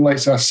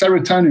stimulates our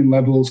serotonin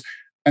levels.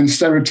 And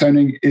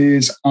serotonin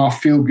is our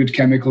feel-good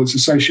chemical. It's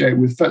associated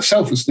with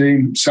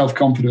self-esteem,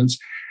 self-confidence.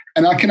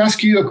 And I can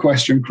ask you a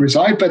question, Chris.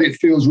 I bet it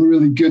feels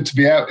really good to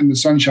be out in the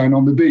sunshine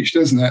on the beach,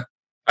 doesn't it?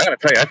 I got to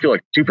tell you, I feel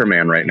like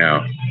Superman right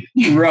now.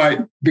 Right,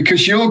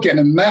 because you're getting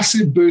a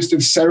massive boost of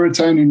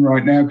serotonin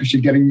right now because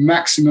you're getting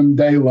maximum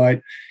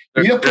daylight.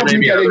 There may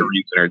be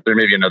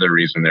another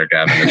reason there,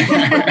 Gavin.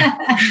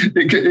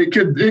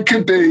 it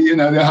could be, you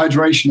know, the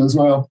hydration as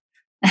well.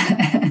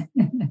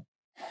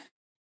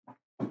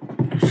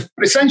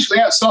 But essentially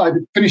outside,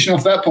 finishing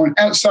off that point,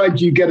 outside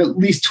you get at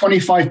least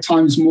 25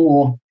 times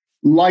more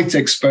light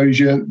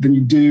exposure than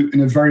you do in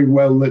a very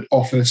well-lit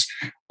office.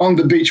 On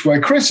the beach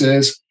where Chris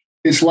is,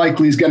 it's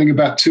likely he's getting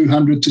about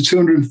 200 to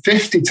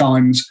 250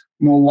 times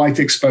more light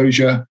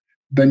exposure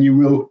than you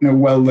will in a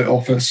well-lit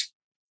office.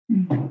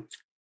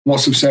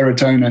 Lots of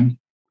serotonin.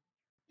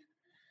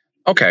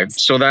 Okay,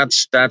 so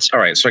that's all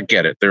right. So I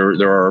get it.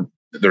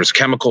 There's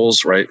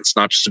chemicals, right? It's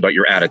not just about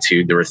your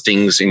attitude. There are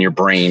things in your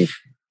brain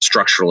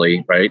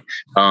structurally, right?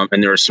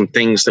 And there are some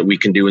things that we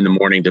can do in the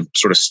morning to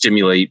sort of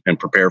stimulate and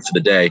prepare for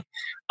the day.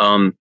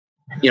 You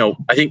know,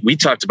 I think we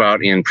talked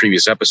about in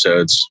previous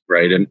episodes,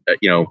 right? And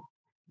you know,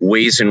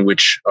 ways in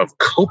which of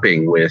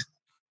coping with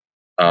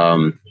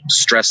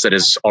stress that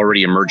is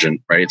already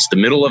emergent, right? It's the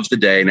middle of the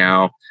day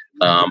now.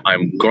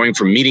 I'm going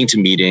from meeting to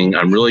meeting.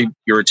 I'm really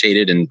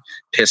irritated and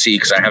pissy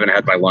because I haven't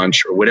had my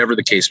lunch or whatever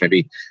the case may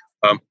be.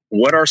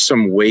 What are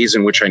some ways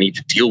in which I need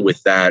to deal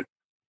with that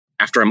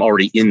after I'm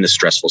already in the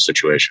stressful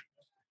situation?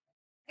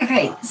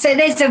 Okay, so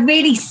there's a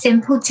really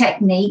simple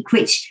technique,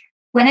 which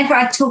whenever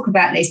I talk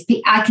about this,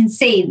 I can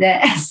see the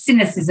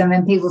cynicism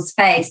in people's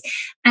face.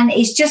 And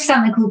it's just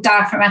something called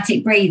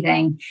diaphragmatic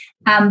breathing.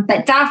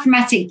 But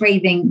diaphragmatic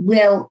breathing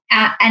will,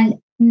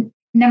 and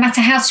no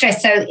matter how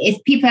stressed, so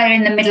if people are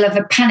in the middle of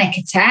a panic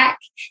attack,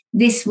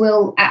 this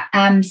will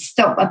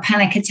stop a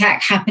panic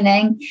attack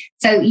happening.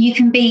 So you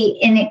can be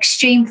in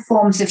extreme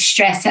forms of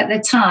stress at the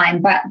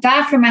time, but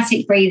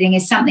diaphragmatic breathing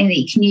is something that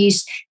you can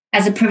use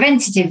as a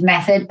preventative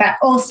method, but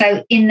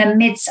also in the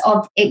midst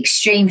of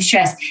extreme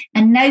stress.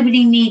 And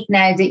nobody need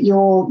know that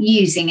you're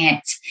using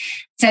it.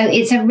 So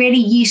it's a really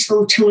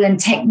useful tool and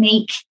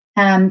technique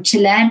to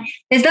learn.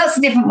 There's lots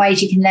of different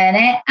ways you can learn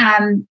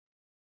it.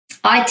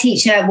 I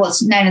teach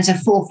what's known as a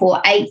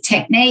 4-4-8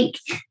 technique.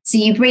 So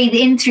you breathe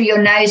in through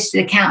your nose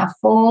to the count of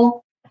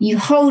 4, you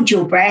hold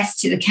your breath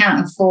to the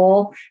count of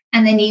 4,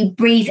 and then you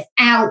breathe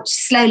out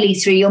slowly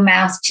through your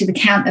mouth to the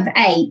count of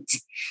 8.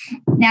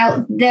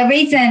 Now, the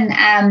reason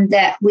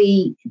that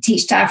we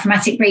teach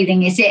diaphragmatic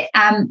breathing is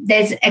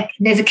there's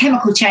a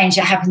chemical change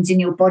that happens in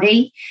your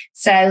body.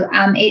 So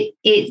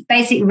it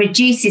basically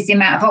reduces the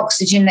amount of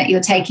oxygen that you're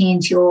taking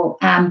into your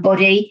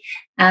body.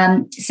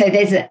 So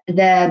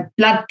the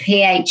blood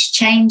pH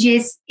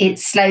changes, it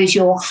slows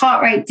your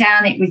heart rate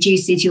down, it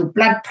reduces your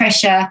blood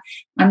pressure.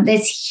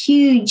 There's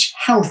huge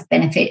health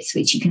benefits,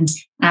 which you can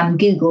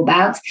Google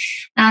about.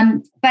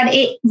 But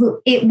it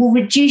will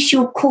reduce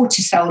your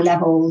cortisol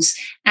levels.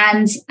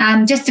 And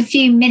just a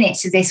few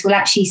minutes of this will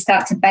actually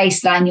start to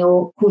baseline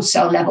your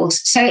cortisol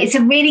levels. So it's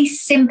a really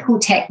simple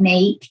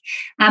technique.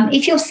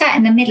 If you're sat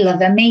in the middle of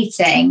a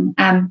meeting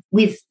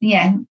with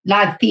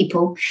live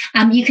people,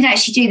 you can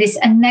actually do this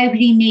and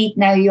nobody need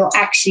know you're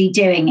actually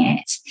doing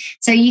it.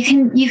 So you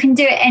can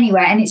do it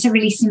anywhere, and it's a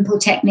really simple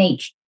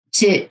technique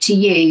to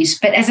use.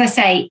 But as I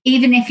say,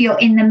 even if you're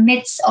in the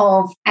midst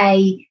of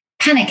a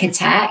panic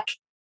attack,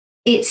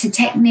 it's a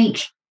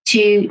technique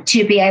to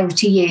be able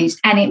to use,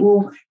 and it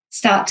will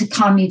start to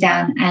calm you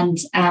down and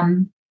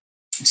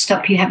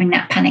stop you having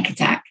that panic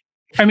attack.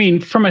 I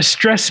mean, from a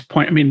stress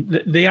point, I mean,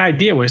 the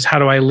idea was, how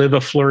do I live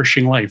a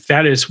flourishing life?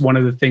 That is one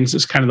of the things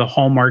that's kind of the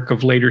hallmark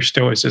of later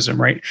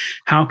Stoicism, right?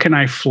 How can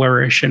I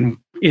flourish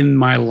in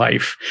my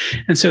life?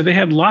 And so they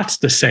had lots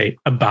to say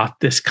about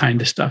this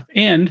kind of stuff.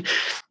 And,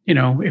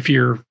 if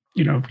you're,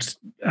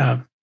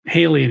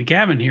 Haley and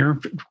Gavin here,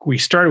 we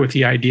started with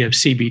the idea of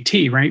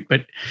CBT, right?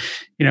 But,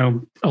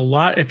 a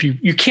lot, if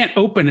you can't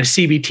open a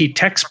CBT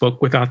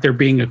textbook without there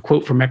being a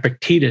quote from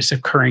Epictetus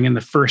occurring in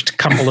the first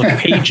couple of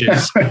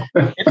pages.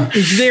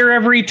 It's there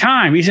every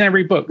time. He's in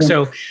every book.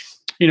 So,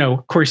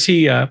 of course,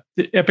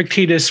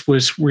 Epictetus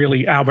was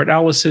really Albert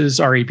Ellis's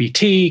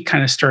REBT,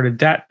 kind of started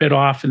that bit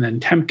off. And then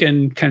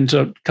Temkin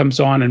comes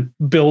on and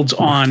builds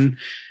on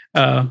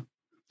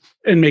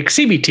and make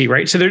CBT,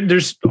 right? So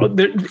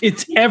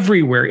it's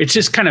everywhere. It's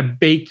just kind of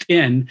baked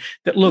in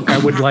that, look, I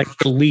would like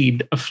to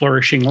lead a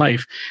flourishing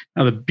life.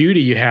 Now, the beauty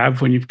you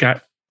have when you've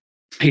got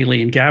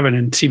Haley and Gavin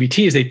and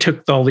CBT is they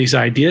took all these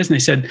ideas and they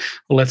said,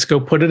 well, let's go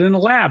put it in a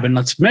lab and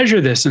let's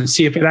measure this and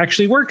see if it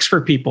actually works for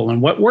people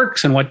and what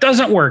works and what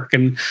doesn't work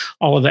and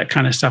all of that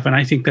kind of stuff. And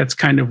I think that's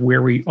kind of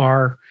where we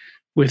are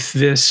with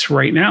this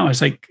right now.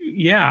 It's like,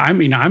 yeah, I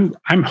mean,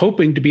 I'm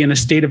hoping to be in a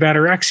state of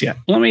ataraxia.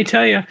 Let me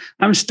tell you,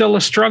 I'm still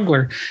a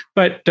struggler.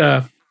 But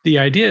the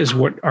idea is,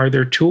 what are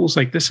there tools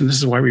like this? And this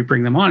is why we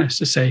bring them on, is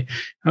to say,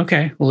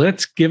 okay, well,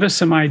 let's give us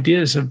some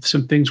ideas of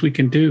some things we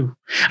can do.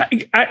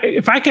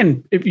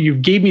 If you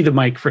gave me the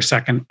mic for a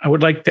second, I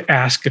would like to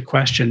ask a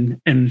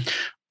question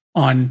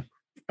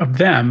of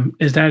them,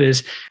 that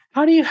is,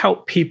 how do you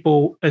help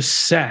people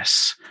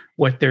assess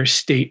what their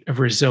state of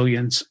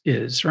resilience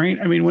is, right?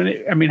 I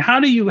mean, how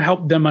do you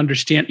help them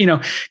understand,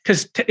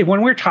 because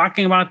when we're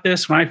talking about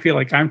this, when I feel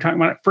like I'm talking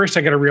about it, first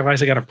I got to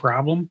realize I got a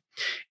problem.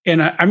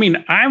 And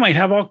I might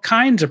have all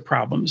kinds of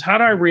problems. How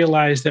do I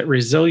realize that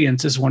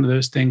resilience is one of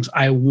those things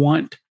I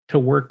want to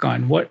work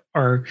on? What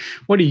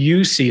do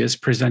you see as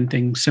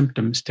presenting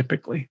symptoms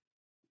typically?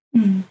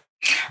 Mm.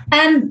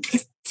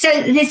 So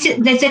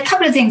there's a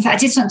couple of things I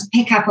just want to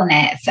pick up on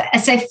it.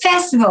 So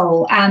first of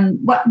all,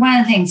 one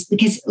of the things,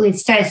 because with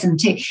Stoicism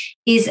too,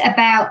 is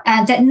about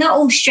that not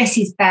all stress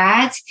is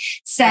bad.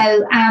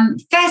 So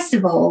first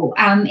of all,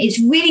 it's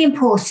really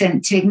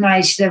important to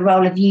acknowledge the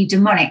role of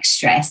eudaimonic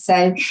stress.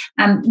 So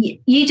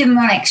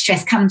eudaimonic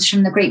stress comes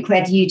from the Greek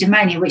word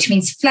eudaimonia, which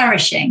means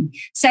flourishing.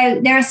 So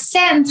there are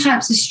certain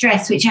types of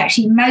stress which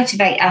actually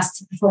motivate us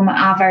to perform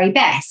at our very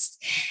best.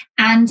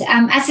 And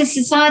as a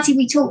society,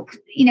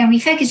 we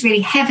focus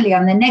really heavily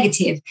on the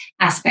negative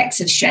aspects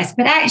of stress,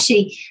 but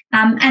actually,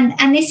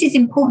 and this is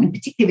important,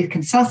 particularly with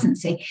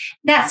consultancy,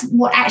 that's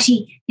what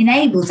actually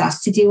enables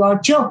us to do our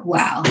job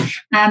well.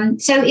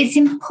 So it's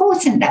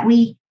important that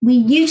we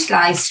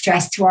utilize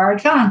stress to our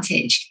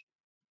advantage.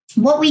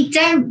 What we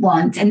don't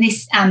want, and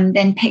this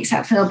then picks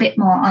up a little bit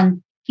more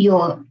on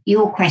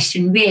your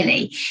question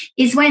really,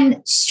 is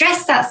when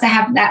stress starts to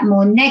have that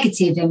more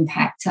negative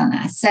impact on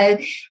us. So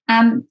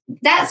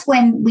that's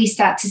when we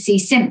start to see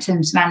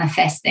symptoms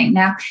manifesting.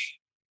 Now,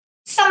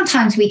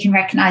 sometimes we can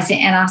recognize it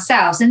in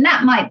ourselves, and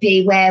that might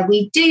be where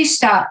we do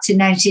start to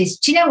notice,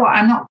 do you know what,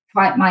 I'm not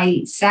quite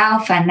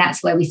myself, and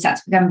that's where we start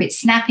to become a bit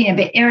snappy and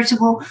a bit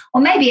irritable.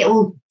 Or maybe it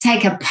will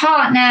take a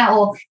partner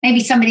or maybe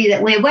somebody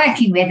that we're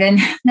working with, and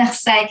they'll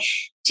say,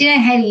 do you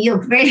know, Hayley,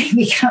 you're really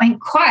becoming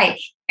quite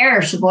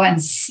irritable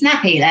and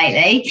snappy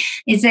lately.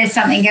 Is there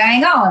something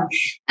going on?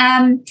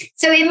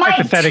 So it might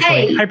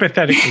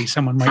hypothetically,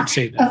 someone might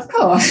say that. Of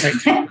course.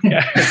 Right.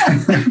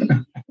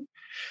 Yeah.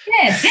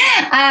 Yes.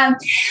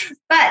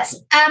 But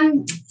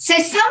so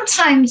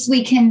sometimes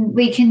we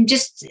can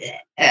just,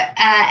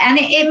 and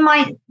it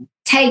might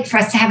take for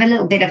us to have a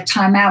little bit of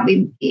time out.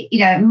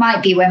 It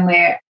might be when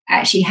we're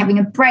actually having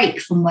a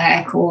break from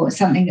work or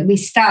something that we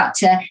start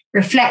to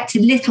reflect a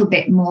little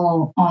bit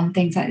more on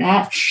things like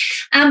that.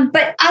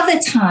 But other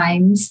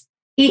times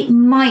it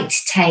might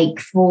take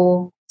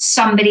for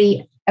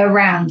somebody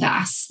around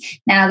us.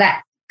 Now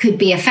that could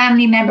be a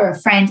family member, a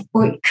friend,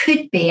 or it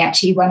could be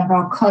actually one of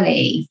our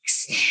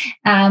colleagues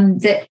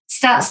that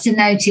starts to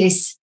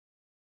notice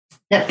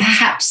that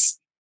perhaps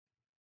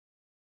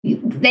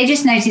they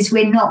just notice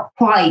we're not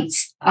quite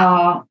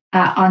our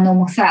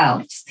normal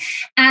selves.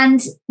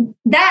 And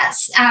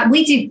that's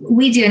we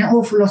do an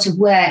awful lot of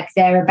work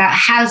there about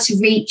how to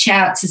reach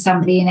out to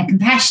somebody in a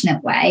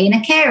compassionate way, in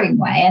a caring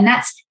way. And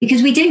that's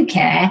because we do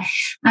care.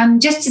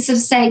 Just to sort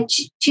of say,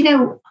 do you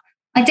know,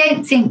 I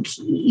don't think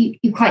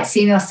you quite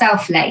see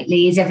yourself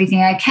lately. Is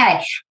everything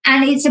okay?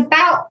 And it's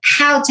about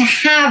how to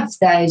have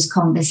those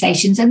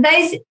conversations. And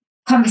those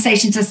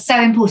conversations are so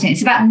important.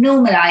 It's about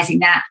normalizing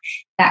that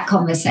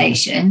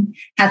conversation,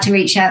 how to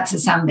reach out to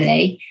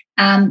somebody,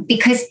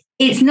 because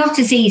it's not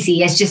as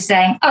easy as just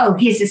saying, oh,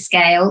 here's a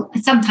scale.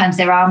 Sometimes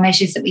there are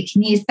measures that we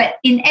can use, but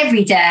in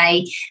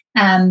everyday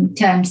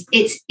terms,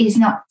 it's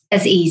not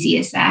as easy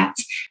as that.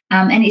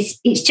 And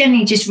it's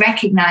generally just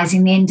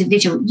recognizing the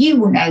individual. You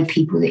will know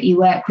people that you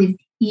work with.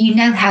 You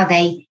know how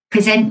they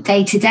present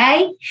day to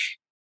day.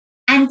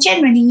 And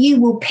generally, you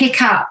will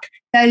pick up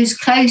those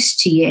close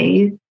to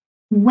you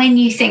when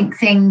you think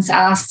things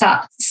are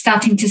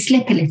starting to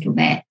slip a little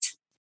bit.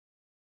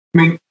 I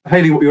mean,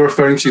 Hayley, what you're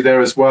referring to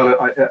there as well,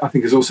 I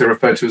think is also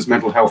referred to as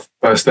mental health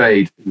first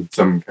aid in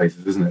some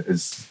cases, isn't it?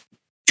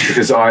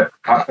 Because I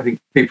think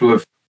people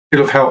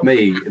have helped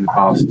me in the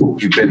past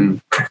who've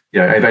been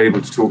available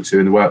to talk to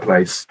in the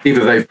workplace.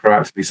 Either they've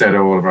proactively said,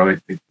 "Oh, Oliver, I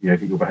think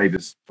your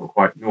behaviour's not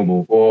quite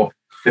normal," or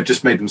they've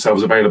just made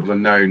themselves available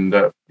and known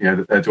that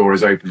that their door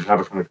is open to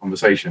have a kind of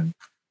conversation.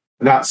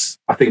 And that's,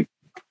 I think,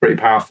 pretty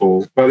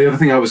powerful. But the other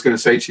thing I was going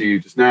to say to you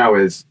just now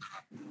is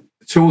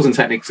the tools and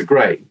techniques are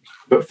great.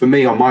 But for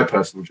me, on my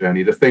personal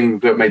journey, the thing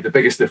that made the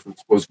biggest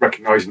difference was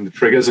recognizing the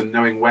triggers and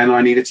knowing when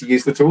I needed to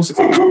use the tools.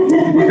 So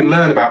you can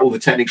learn about all the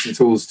techniques and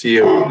tools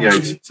to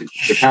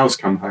the cows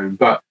come home.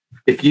 But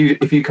if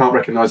you can't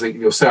recognize it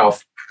in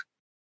yourself,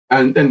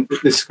 and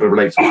this kind of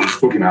relates to what I was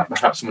talking about,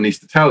 perhaps someone needs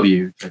to tell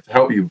you to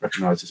help you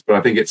recognize this. But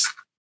I think it's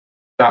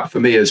that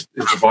for me is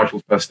the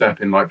vital first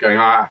step in going,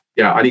 I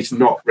need to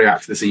not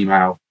react to this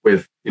email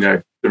with,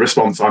 the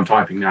response I'm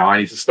typing now. I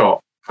need to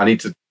stop. I need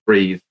to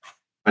breathe.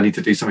 I need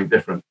to do something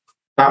different.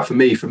 That for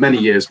me, for many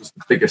years, was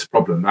the biggest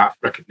problem, that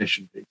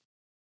recognition piece.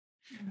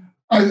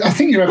 I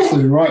think you're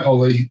absolutely right,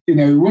 Ollie.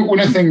 One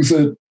of the things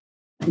that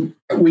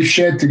we've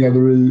shared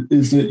together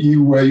is that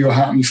you wear your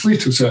heart on your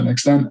sleeve to a certain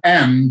extent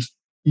and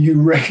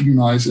you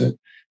recognize it.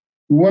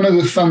 One of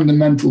the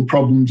fundamental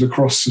problems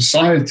across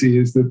society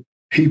is that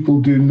people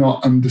do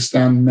not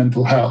understand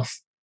mental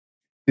health.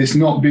 It's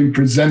not been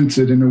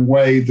presented in a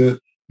way that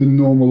the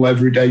normal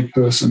everyday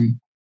person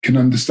can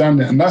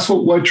understand it. And that's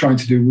what we're trying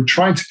to do. We're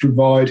trying to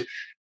provide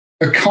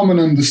a common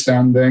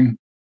understanding,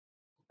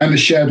 and a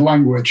shared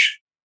language.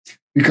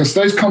 Because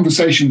those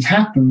conversations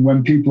happen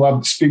when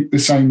people speak the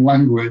same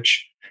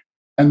language.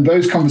 And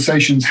those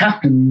conversations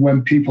happen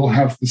when people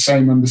have the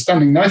same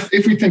understanding. Now,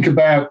 if we think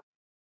about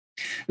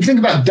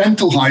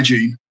dental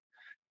hygiene,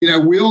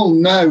 we all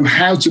know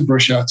how to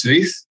brush our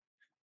teeth.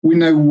 We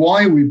know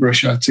why we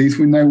brush our teeth.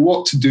 We know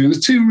what to do.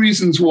 There's two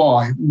reasons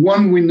why.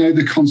 One, we know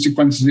the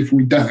consequences if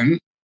we don't.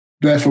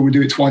 Therefore, we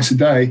do it twice a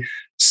day.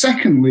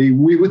 Secondly,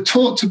 we were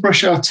taught to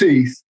brush our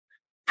teeth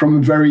from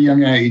a very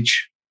young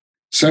age.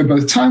 So by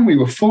the time we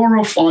were 4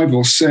 or 5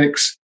 or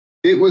 6,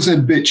 it was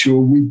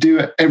habitual. We do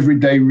it every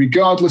day,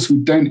 regardless. We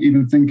don't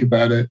even think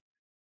about it.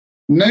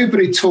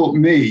 Nobody taught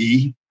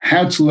me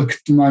how to look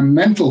at my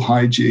mental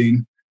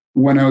hygiene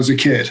when I was a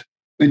kid.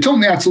 They taught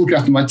me how to look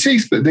after my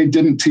teeth, but they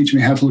didn't teach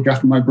me how to look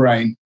after my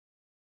brain.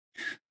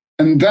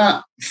 And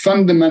that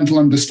fundamental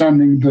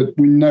understanding that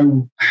we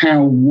know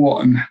how,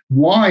 what, and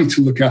why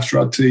to look after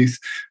our teeth,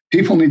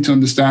 people need to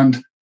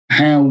understand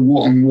how,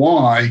 what, and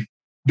why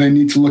they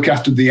need to look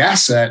after the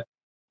asset,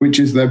 which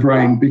is their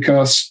brain,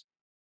 because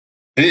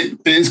it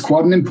is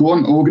quite an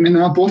important organ in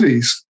our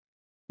bodies.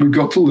 We've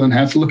got to learn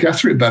how to look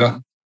after it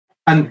better.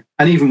 And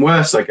even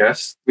worse, I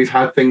guess, we've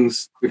had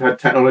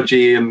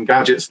technology and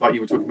gadgets, like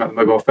you were talking about the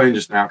mobile phone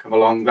just now, come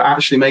along that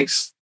actually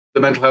makes the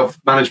mental health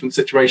management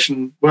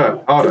situation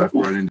work harder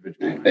for an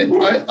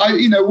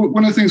individual.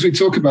 One of the things we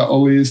talk about,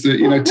 Ollie, is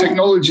that,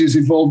 technology has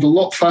evolved a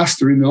lot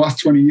faster in the last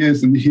 20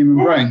 years than the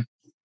human brain.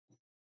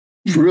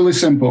 It's really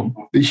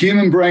simple. The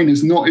human brain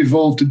has not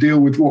evolved to deal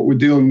with what we're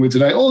dealing with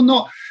today, or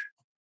not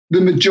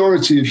the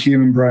majority of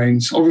human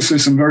brains. Obviously,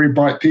 some very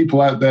bright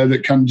people out there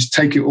that can just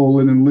take it all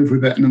in and live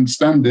with it and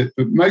understand it.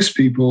 But most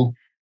people,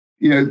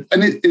 and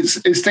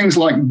it's things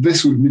like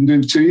this we've been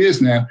doing for 2 years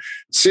now,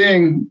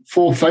 seeing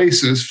 4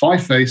 faces,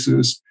 5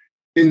 faces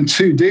in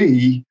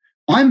 2D.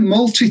 I'm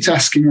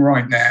multitasking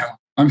right now.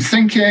 I'm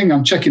thinking,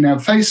 I'm checking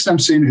out faces, I'm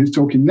seeing who's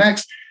talking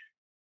next.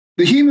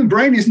 The human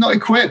brain is not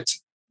equipped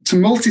to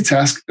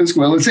multitask as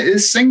well as it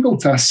is single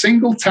task.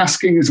 Single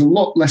tasking is a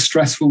lot less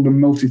stressful than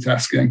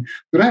multitasking.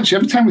 But actually,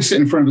 every time we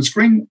sit in front of a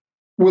screen,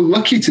 we're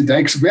lucky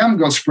today because we haven't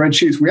got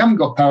spreadsheets, we haven't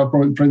got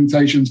PowerPoint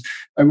presentations,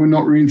 and we're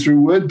not reading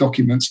through Word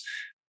documents.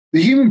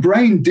 The human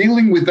brain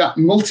dealing with that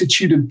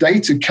multitude of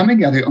data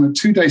coming at it on a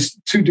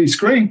 2D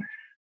screen,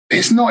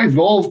 it's not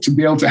evolved to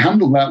be able to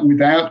handle that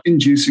without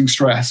inducing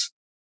stress.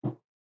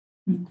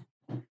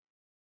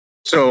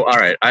 So, all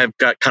right, I've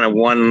got kind of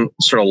one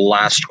sort of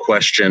last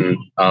question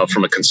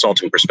from a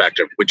consulting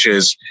perspective, which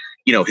is,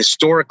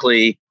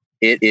 historically,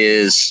 it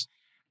is,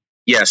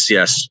 yes,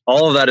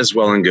 all of that is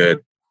well and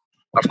good.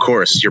 Of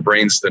course, your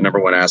brain's the number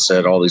one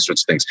asset, all these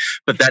sorts of things.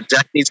 But that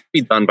deck needs to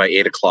be done by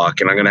 8 o'clock,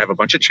 and I'm going to have a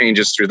bunch of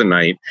changes through the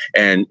night.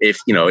 And if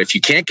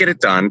you can't get it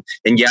done,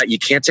 and you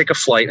can't take a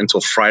flight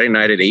until Friday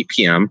night at 8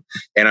 p.m.,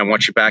 and I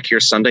want you back here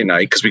Sunday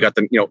night because we got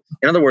them,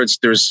 in other words,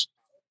 there's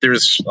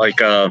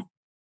like a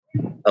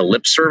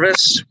lip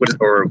service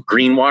or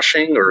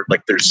greenwashing, or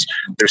like there's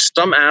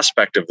some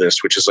aspect of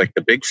this, which is like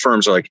the big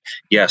firms are like,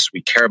 yes,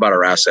 we care about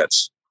our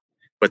assets,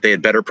 but they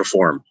had better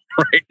perform,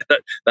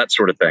 right? That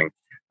sort of thing.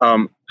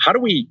 How do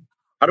we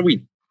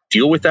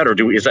deal with that,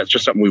 or is that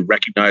just something we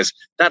recognize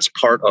that's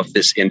part of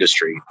this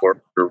industry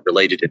or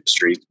related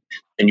industries,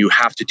 and you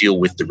have to deal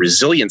with the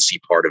resiliency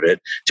part of it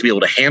to be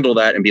able to handle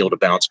that and be able to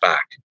bounce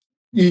back?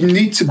 You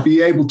need to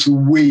be able to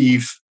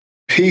weave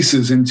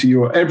pieces into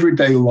your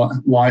everyday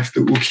life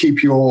that will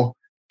keep your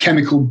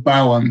chemical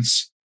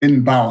balance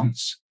in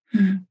balance.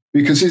 Mm.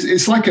 Because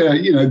it's like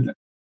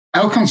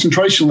our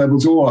concentration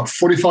levels are all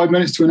 45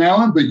 minutes to an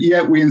hour, but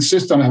yet we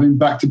insist on having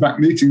back-to-back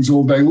meetings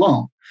all day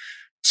long.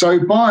 So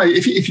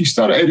if you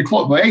start at 8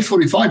 o'clock, by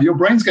 8:45, your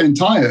brain's getting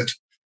tired,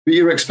 but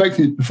you're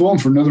expecting it to perform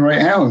for another 8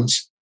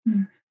 hours.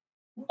 Mm.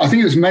 I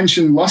think it was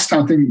mentioned last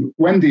time,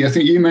 Wendy,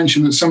 you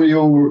mentioned that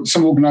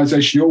some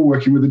organization you're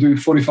working with are doing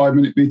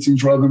 45-minute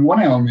meetings rather than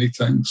 1-hour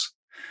meetings.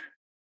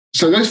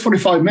 So those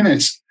 45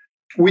 minutes,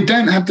 we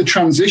don't have the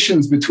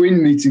transitions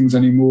between meetings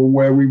anymore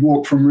where we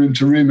walk from room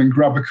to room and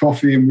grab a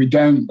coffee, and we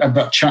don't have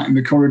that chat in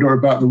the corridor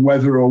about the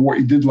weather or what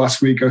you did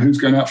last week or who's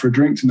going out for a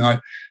drink tonight.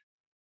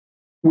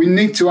 We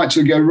need to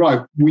actually go,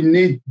 right, we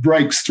need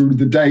breaks through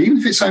the day. Even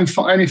if it's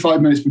only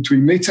 5 minutes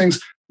between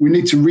meetings, we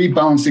need to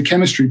rebalance the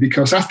chemistry,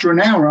 because after an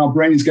hour, our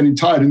brain is getting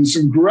tired. And there's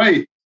some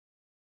great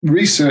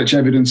research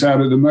evidence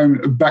out at the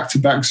moment of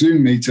back-to-back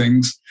Zoom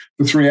meetings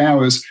for 3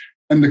 hours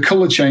and the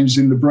color changes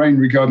in the brain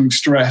regarding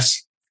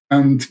stress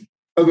and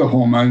other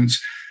hormones.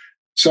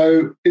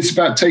 So it's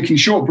about taking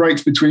short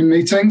breaks between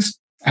meetings,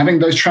 having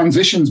those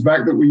transitions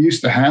back that we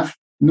used to have,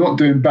 not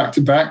doing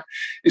back-to-back.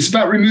 It's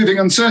about removing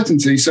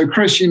uncertainty. So,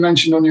 Chris, you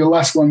mentioned on your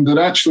last one that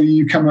actually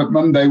you come up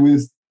Monday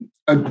with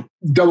a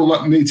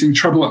double-up meeting,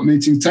 treble-up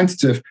meeting,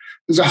 tentative.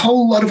 There's a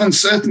whole lot of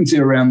uncertainty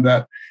around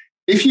that.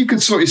 If you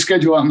could sort your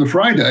schedule out on the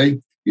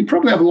Friday, you'd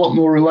probably have a lot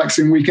more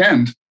relaxing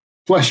weekend.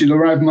 Plus, you'd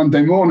arrive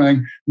Monday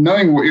morning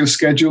knowing what your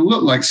schedule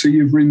looked like, so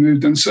you've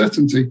removed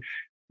uncertainty.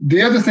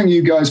 The other thing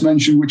you guys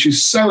mentioned, which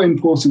is so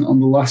important on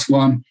the last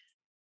one,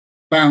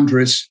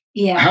 boundaries.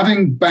 Yeah.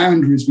 Having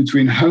boundaries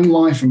between home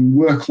life and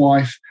work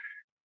life.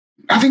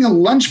 having a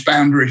lunch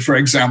boundary, for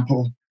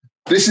example.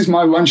 This is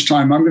my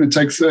lunchtime. I'm going to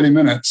take 30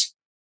 minutes.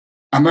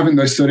 I'm having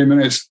those 30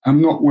 minutes.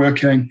 I'm not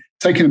working.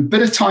 Taking a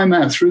bit of time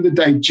out through the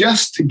day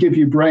just to give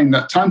your brain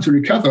that time to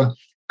recover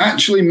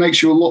actually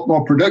makes you a lot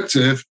more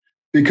productive,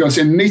 because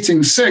in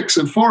meeting 6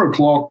 at 4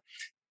 o'clock,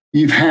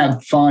 you've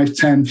had 5,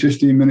 10,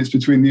 15 minutes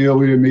between the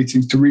earlier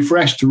meetings to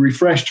refresh, to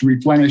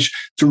replenish,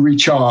 to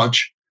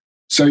recharge.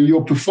 So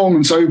your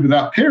performance over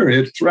that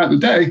period throughout the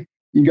day,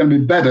 you're going to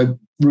be better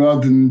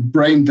rather than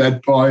brain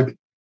dead by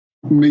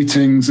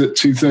meetings at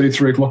 2:30,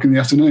 3 o'clock in the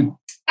afternoon.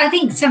 I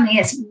think something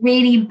that's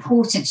really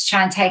important to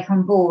try and take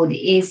on board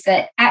is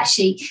that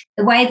actually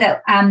the way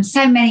that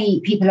so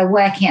many people are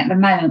working at the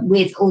moment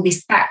with all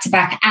this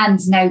back-to-back and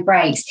no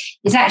breaks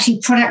is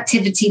actually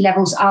productivity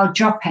levels are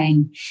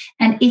dropping.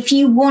 And if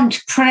you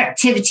want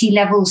productivity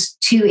levels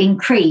to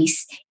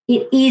increase,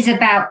 it is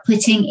about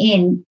putting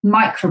in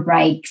micro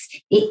breaks.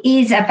 It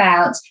is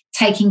about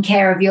taking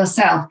care of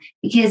yourself,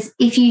 because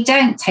if you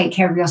don't take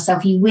care of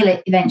yourself, you will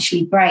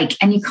eventually break,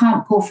 and you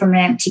can't pour from an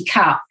empty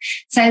cup.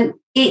 So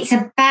it's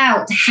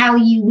about how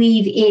you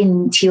weave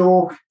into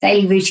your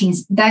daily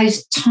routines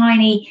those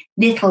tiny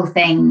little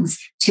things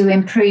to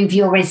improve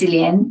your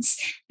resilience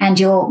and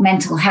your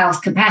mental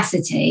health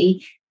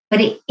capacity.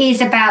 But it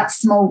is about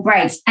small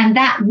breaks, and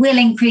that will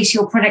increase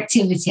your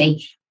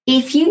productivity.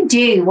 If you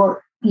do what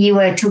you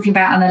were talking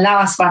about on the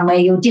last one, where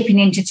you're dipping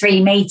into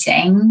 3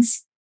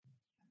 meetings,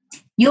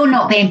 you're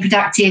not being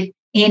productive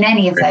in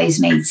any of those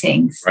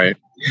meetings. Right.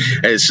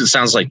 It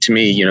sounds like to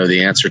me,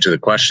 the answer to the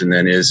question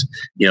then is,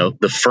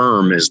 the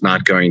firm is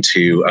not going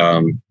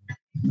to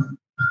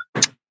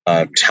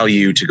tell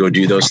you to go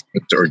do those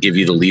things or give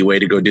you the leeway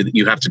to go do that.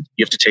 You have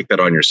to take that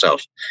on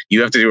yourself.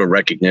 You have to do a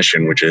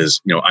recognition, which is,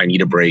 I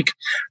need a break.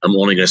 I'm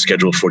only going to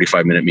schedule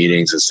 45-minute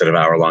meetings instead of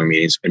hour-long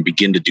meetings, and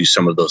begin to do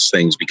some of those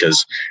things,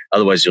 because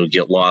otherwise you'll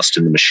get lost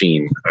in the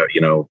machine.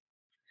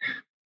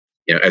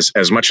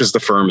 As much as the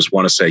firms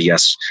want to say,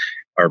 yes,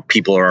 our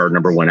people are our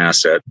number one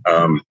asset,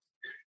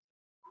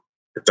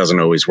 it doesn't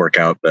always work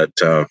out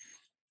that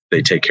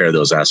they take care of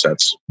those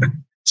assets.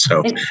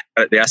 So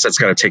the assets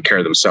got to take care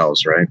of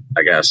themselves, right?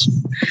 I guess.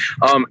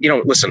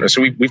 Listen,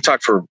 so we've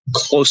talked for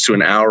close to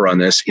an hour on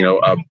this.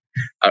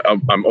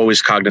 I'm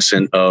always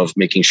cognizant of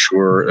making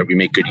sure that we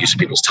make good use of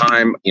people's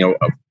time. I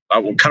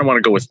kind of want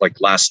to go with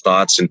like last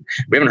thoughts, and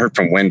we haven't heard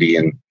from Wendy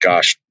in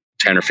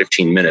 10 or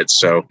 15 minutes.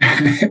 So.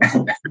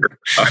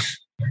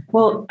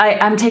 Well,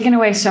 I'm taking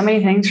away so many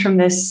things from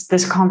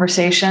this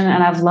conversation,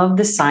 and I've loved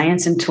the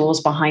science and tools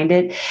behind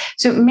it.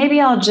 So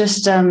maybe I'll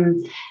just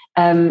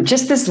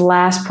this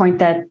last point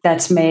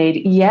that's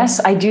made. Yes,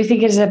 I do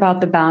think it is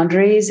about the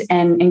boundaries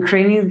and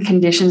creating the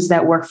conditions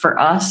that work for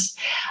us.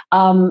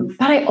 But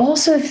I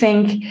also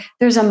think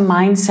there's a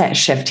mindset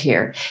shift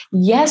here.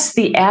 Yes,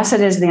 the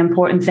asset is the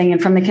important thing.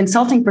 And from the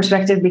consulting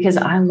perspective, because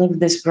I live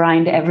this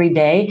grind every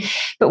day,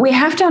 but we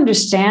have to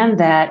understand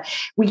that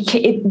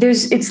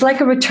it's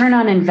like a return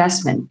on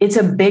investment. It's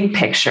a big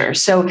picture.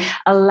 So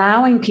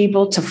allowing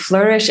people to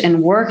flourish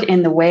and work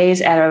in the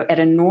ways at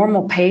a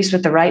normal pace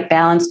with the right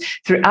balance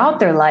throughout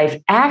their life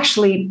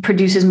actually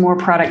produces more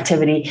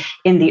productivity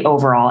in the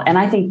overall. And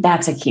I think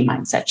that's a key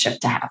mindset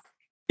shift to have.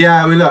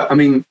 Yeah,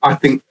 I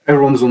think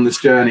everyone's on this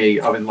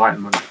journey of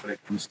enlightenment when it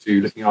comes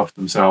to looking after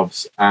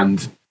themselves.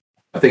 And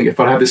I think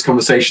if I had this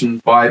conversation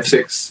 5,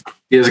 6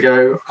 years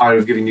ago, I would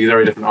have given you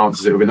very different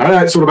answers. It would have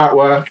been, it's all about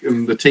work,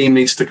 and the team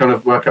needs to kind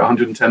of work at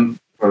 110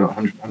 or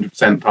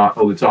 100%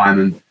 all the time.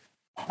 And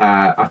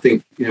I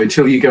think,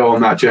 until you go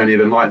on that journey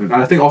of enlightenment,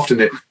 and I think often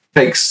it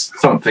takes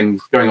something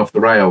going off the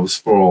rails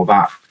for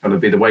that kind of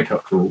be the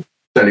wake-up call.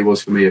 Certainly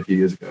was for me a few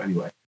years ago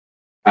anyway.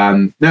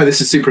 No,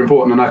 this is super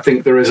important. And I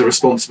think there is a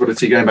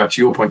responsibility, going back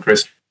to your point,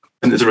 Chris,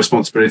 and there's a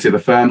responsibility of the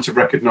firm to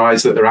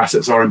recognize that their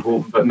assets are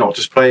important, but not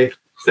just play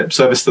lip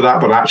service to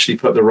that, but actually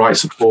put the right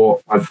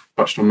support. I've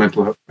touched on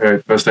mental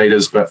first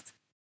aiders, but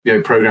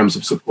programs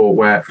of support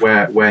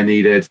where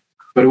needed,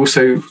 but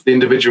also the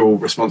individual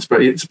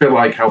responsibility. It's a bit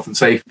like health and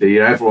safety.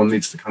 Everyone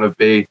needs to kind of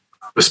be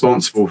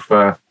responsible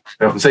for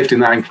health and safety,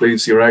 and that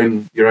includes your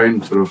own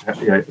sort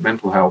of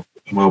mental health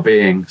and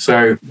well-being.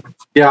 So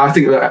yeah, I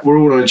think that we're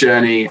all on a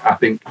journey. I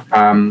think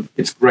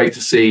it's great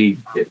to see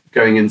it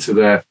going into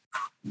the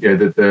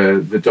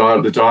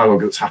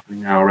dialogue that's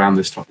happening now around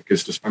this topic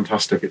is just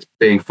fantastic. It's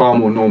being far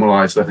more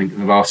normalized, I think, in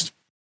the last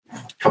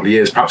couple of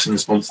years, perhaps in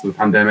response to the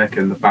pandemic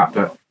and the fact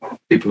that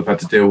people have had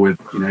to deal with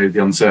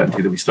the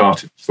uncertainty that we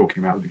started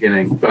talking about at the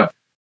beginning. But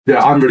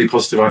yeah, I'm really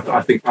positive.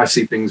 I think I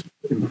see things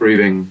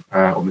improving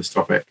on this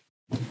topic.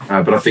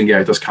 But I think,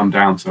 it does come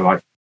down to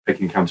like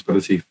taking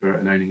accountability for it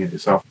and owning it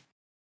yourself.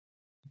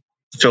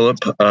 Philip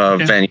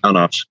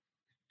Vanyanov.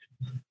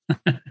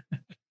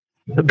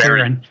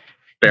 Baron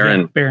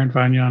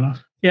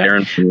Vanyanov. Yeah.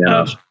 Baron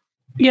Vanyanov.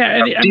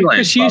 And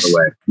Chris, by the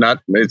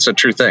way. It's a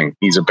true thing.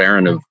 He's a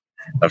baron of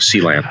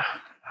Sealand.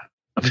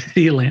 Of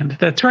Sealand.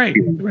 That's right.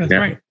 That's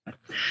right.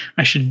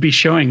 I should be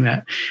showing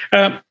that.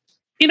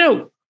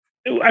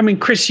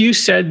 Chris, you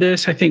said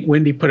this. I think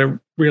Wendy put a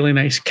really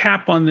nice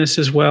cap on this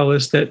as well,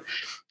 is that,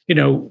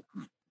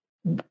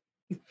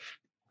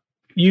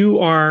 you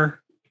are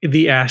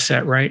the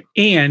asset, right?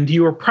 And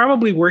you are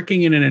probably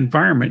working in an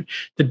environment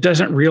that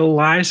doesn't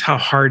realize how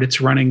hard it's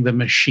running the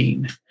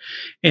machine.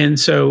 And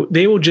so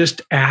they will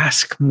just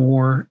ask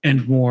more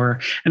and more.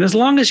 And as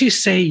long as you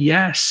say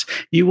yes,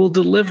 you will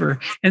deliver.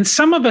 And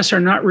some of us are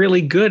not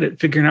really good at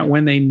figuring out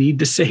when they need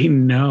to say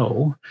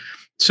no,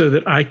 so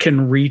that I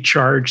can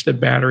recharge the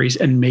batteries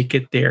and make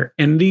it there.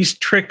 And these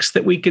tricks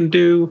that we can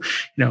do,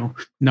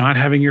 not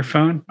having your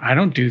phone. I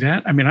don't do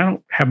that. I mean, I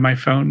don't have my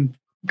phone.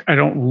 I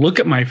don't look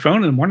at my phone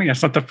in the morning.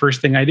 That's not the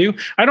first thing I do.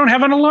 I don't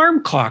have an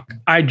alarm clock.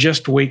 I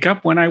just wake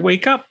up when I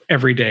wake up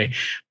every day.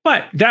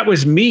 But that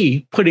was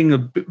me putting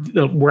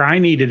the where I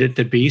needed it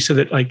to be, so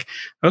that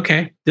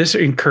okay, this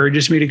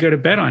encourages me to go to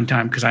bed on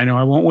time, because I know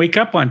I won't wake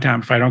up on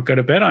time if I don't go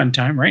to bed on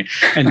time, right?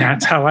 And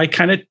that's how I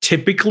kind of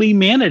typically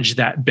manage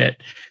that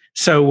bit.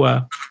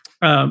 So,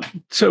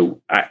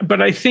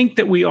 but I think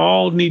that we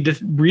all need to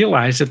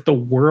realize that the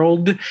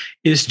world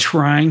is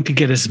trying to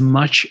get as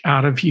much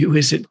out of you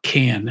as it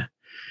can.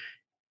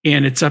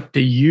 And it's up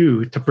to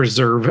you to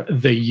preserve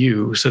the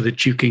you so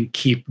that you can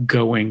keep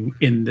going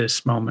in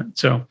this moment.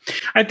 So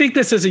I think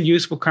this is a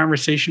useful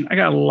conversation. I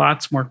got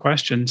lots more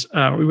questions.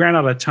 We ran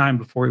out of time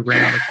before we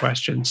ran out of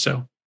questions.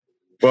 So,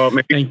 well,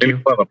 maybe we'll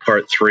have a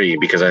part 3,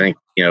 because I think,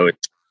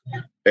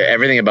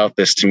 everything about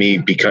this to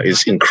me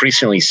is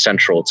increasingly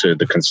central to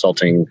the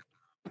consulting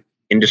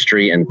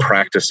industry and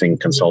practicing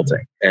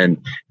consulting.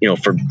 And,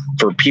 for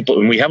people,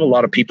 and we have a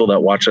lot of people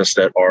that watch us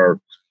that are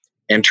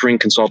entering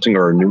consulting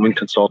or new in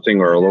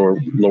consulting or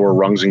lower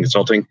rungs in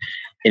consulting.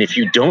 And if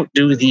you don't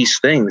do these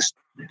things,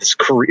 this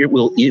career, it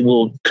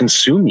will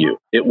consume you.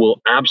 It will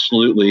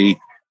absolutely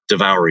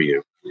devour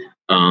you.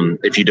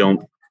 If you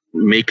don't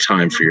make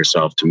time for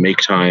yourself, to make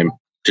time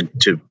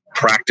to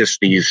practice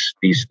these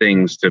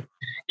things to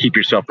keep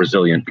yourself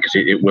resilient, because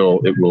it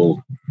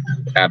will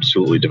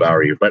absolutely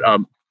devour you. But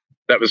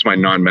that was my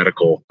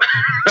non-medical.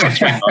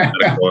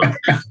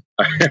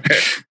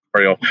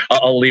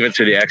 I'll leave it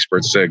to the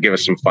experts to give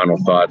us some final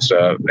thoughts.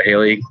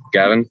 Haley,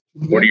 Gavin,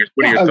 what are your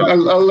thoughts?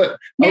 I'll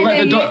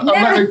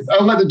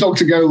let the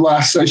doctor go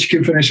last so she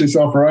can finish this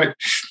off, right?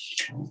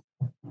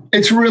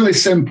 It's really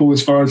simple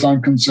as far as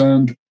I'm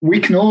concerned. We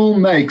can all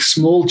make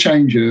small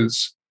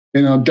changes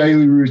in our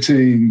daily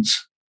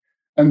routines,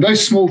 and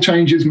those small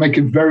changes make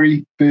a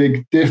very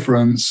big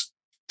difference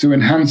to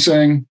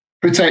enhancing,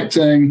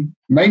 protecting,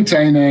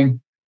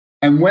 maintaining,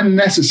 and when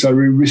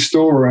necessary,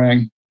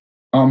 restoring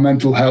our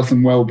mental health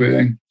and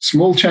well-being.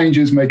 Small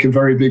changes make a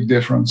very big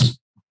difference.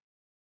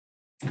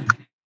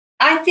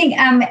 I think,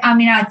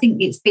 I think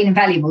it's been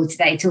invaluable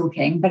today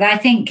talking, but I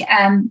think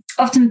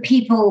often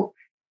people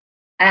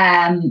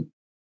don't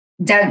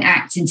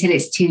act until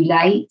it's too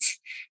late.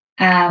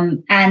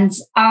 And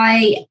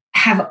I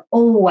have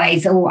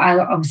always,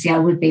 obviously I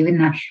would be,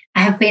 wouldn't I?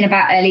 I have been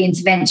about early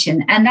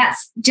intervention, and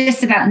that's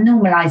just about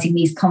normalizing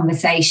these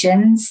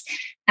conversations.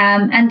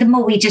 And the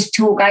more we just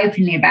talk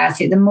openly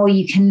about it, the more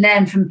you can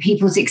learn from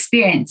people's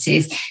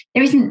experiences.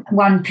 There isn't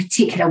one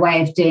particular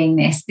way of doing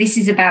this. This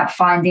is about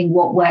finding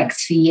what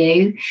works for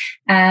you.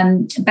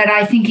 But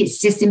I think it's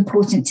just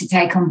important to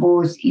take on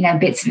board,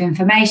 bits of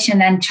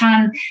information and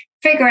try and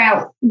figure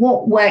out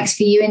what works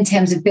for you in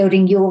terms of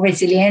building your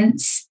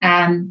resilience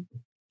and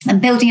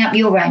building up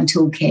your own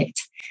toolkit.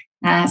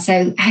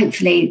 So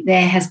hopefully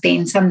there has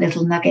been some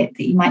little nugget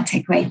that you might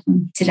take away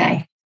from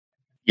today.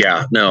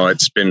 Yeah, no,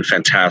 it's been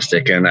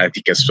fantastic. And I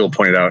think as Phil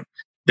pointed out,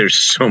 there's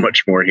so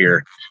much more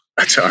here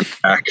to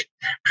unpack.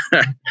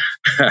 But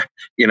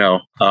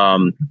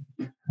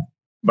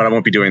I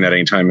won't be doing that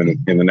anytime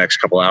in the next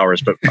couple of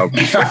hours. But right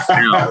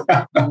now,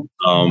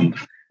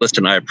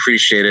 listen, I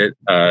appreciate it.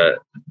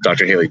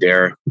 Dr. Haley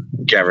Dare,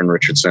 Gavin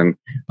Richardson,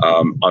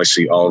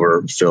 obviously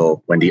Oliver,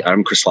 Phil, Wendy.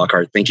 I'm Chris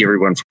Lockhart. Thank you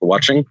everyone for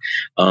watching.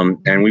 And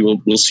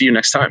we'll see you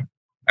next time.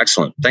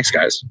 Excellent. Thanks,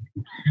 guys.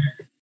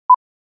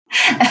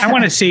 I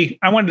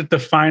wanted the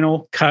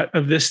final cut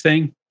of this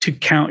thing to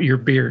count your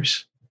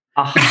beers.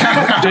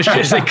 This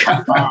is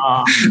excellent.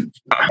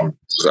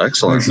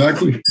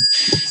 Exactly.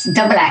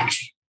 Double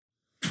X.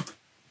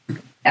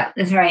 Yeah,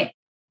 that's right.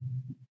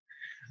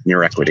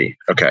 Near equity.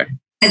 Okay.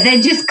 And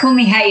then just call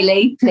me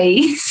Haley,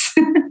 please.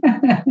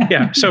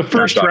 Yeah. So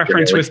first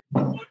reference with.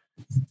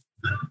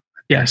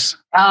 Yes.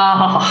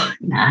 Oh,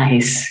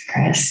 nice,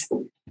 Chris.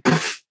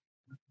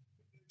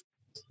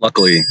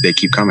 Luckily, they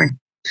keep coming.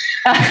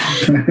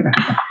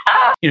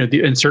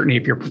 The uncertainty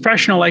of your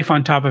professional life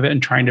on top of it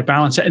and trying to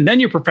balance it. And then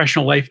your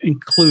professional life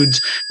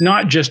includes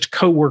not just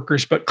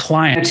coworkers, but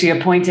clients. To your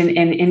point, and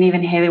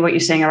even Haley, what you're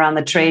saying around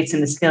the traits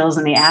and the skills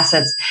and the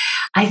assets,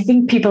 I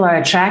think people are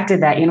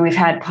attracted that, we've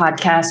had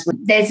podcasts.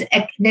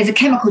 There's a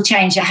chemical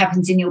change that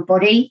happens in your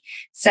body.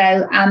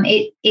 So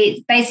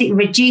it basically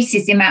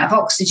reduces the amount of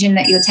oxygen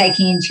that you're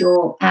taking into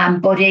your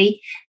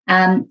body.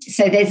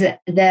 So there's the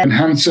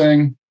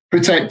enhancing,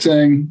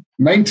 protecting,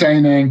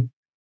 maintaining,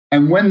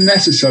 and when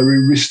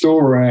necessary,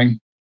 restoring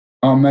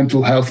our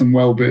mental health and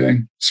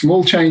well-being.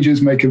 Small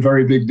changes make a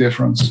very big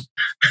difference.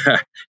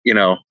 But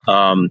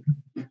I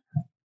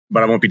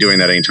won't be doing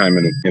that anytime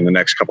in the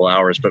next couple of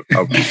hours. But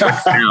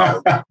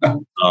that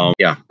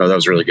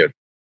was really good.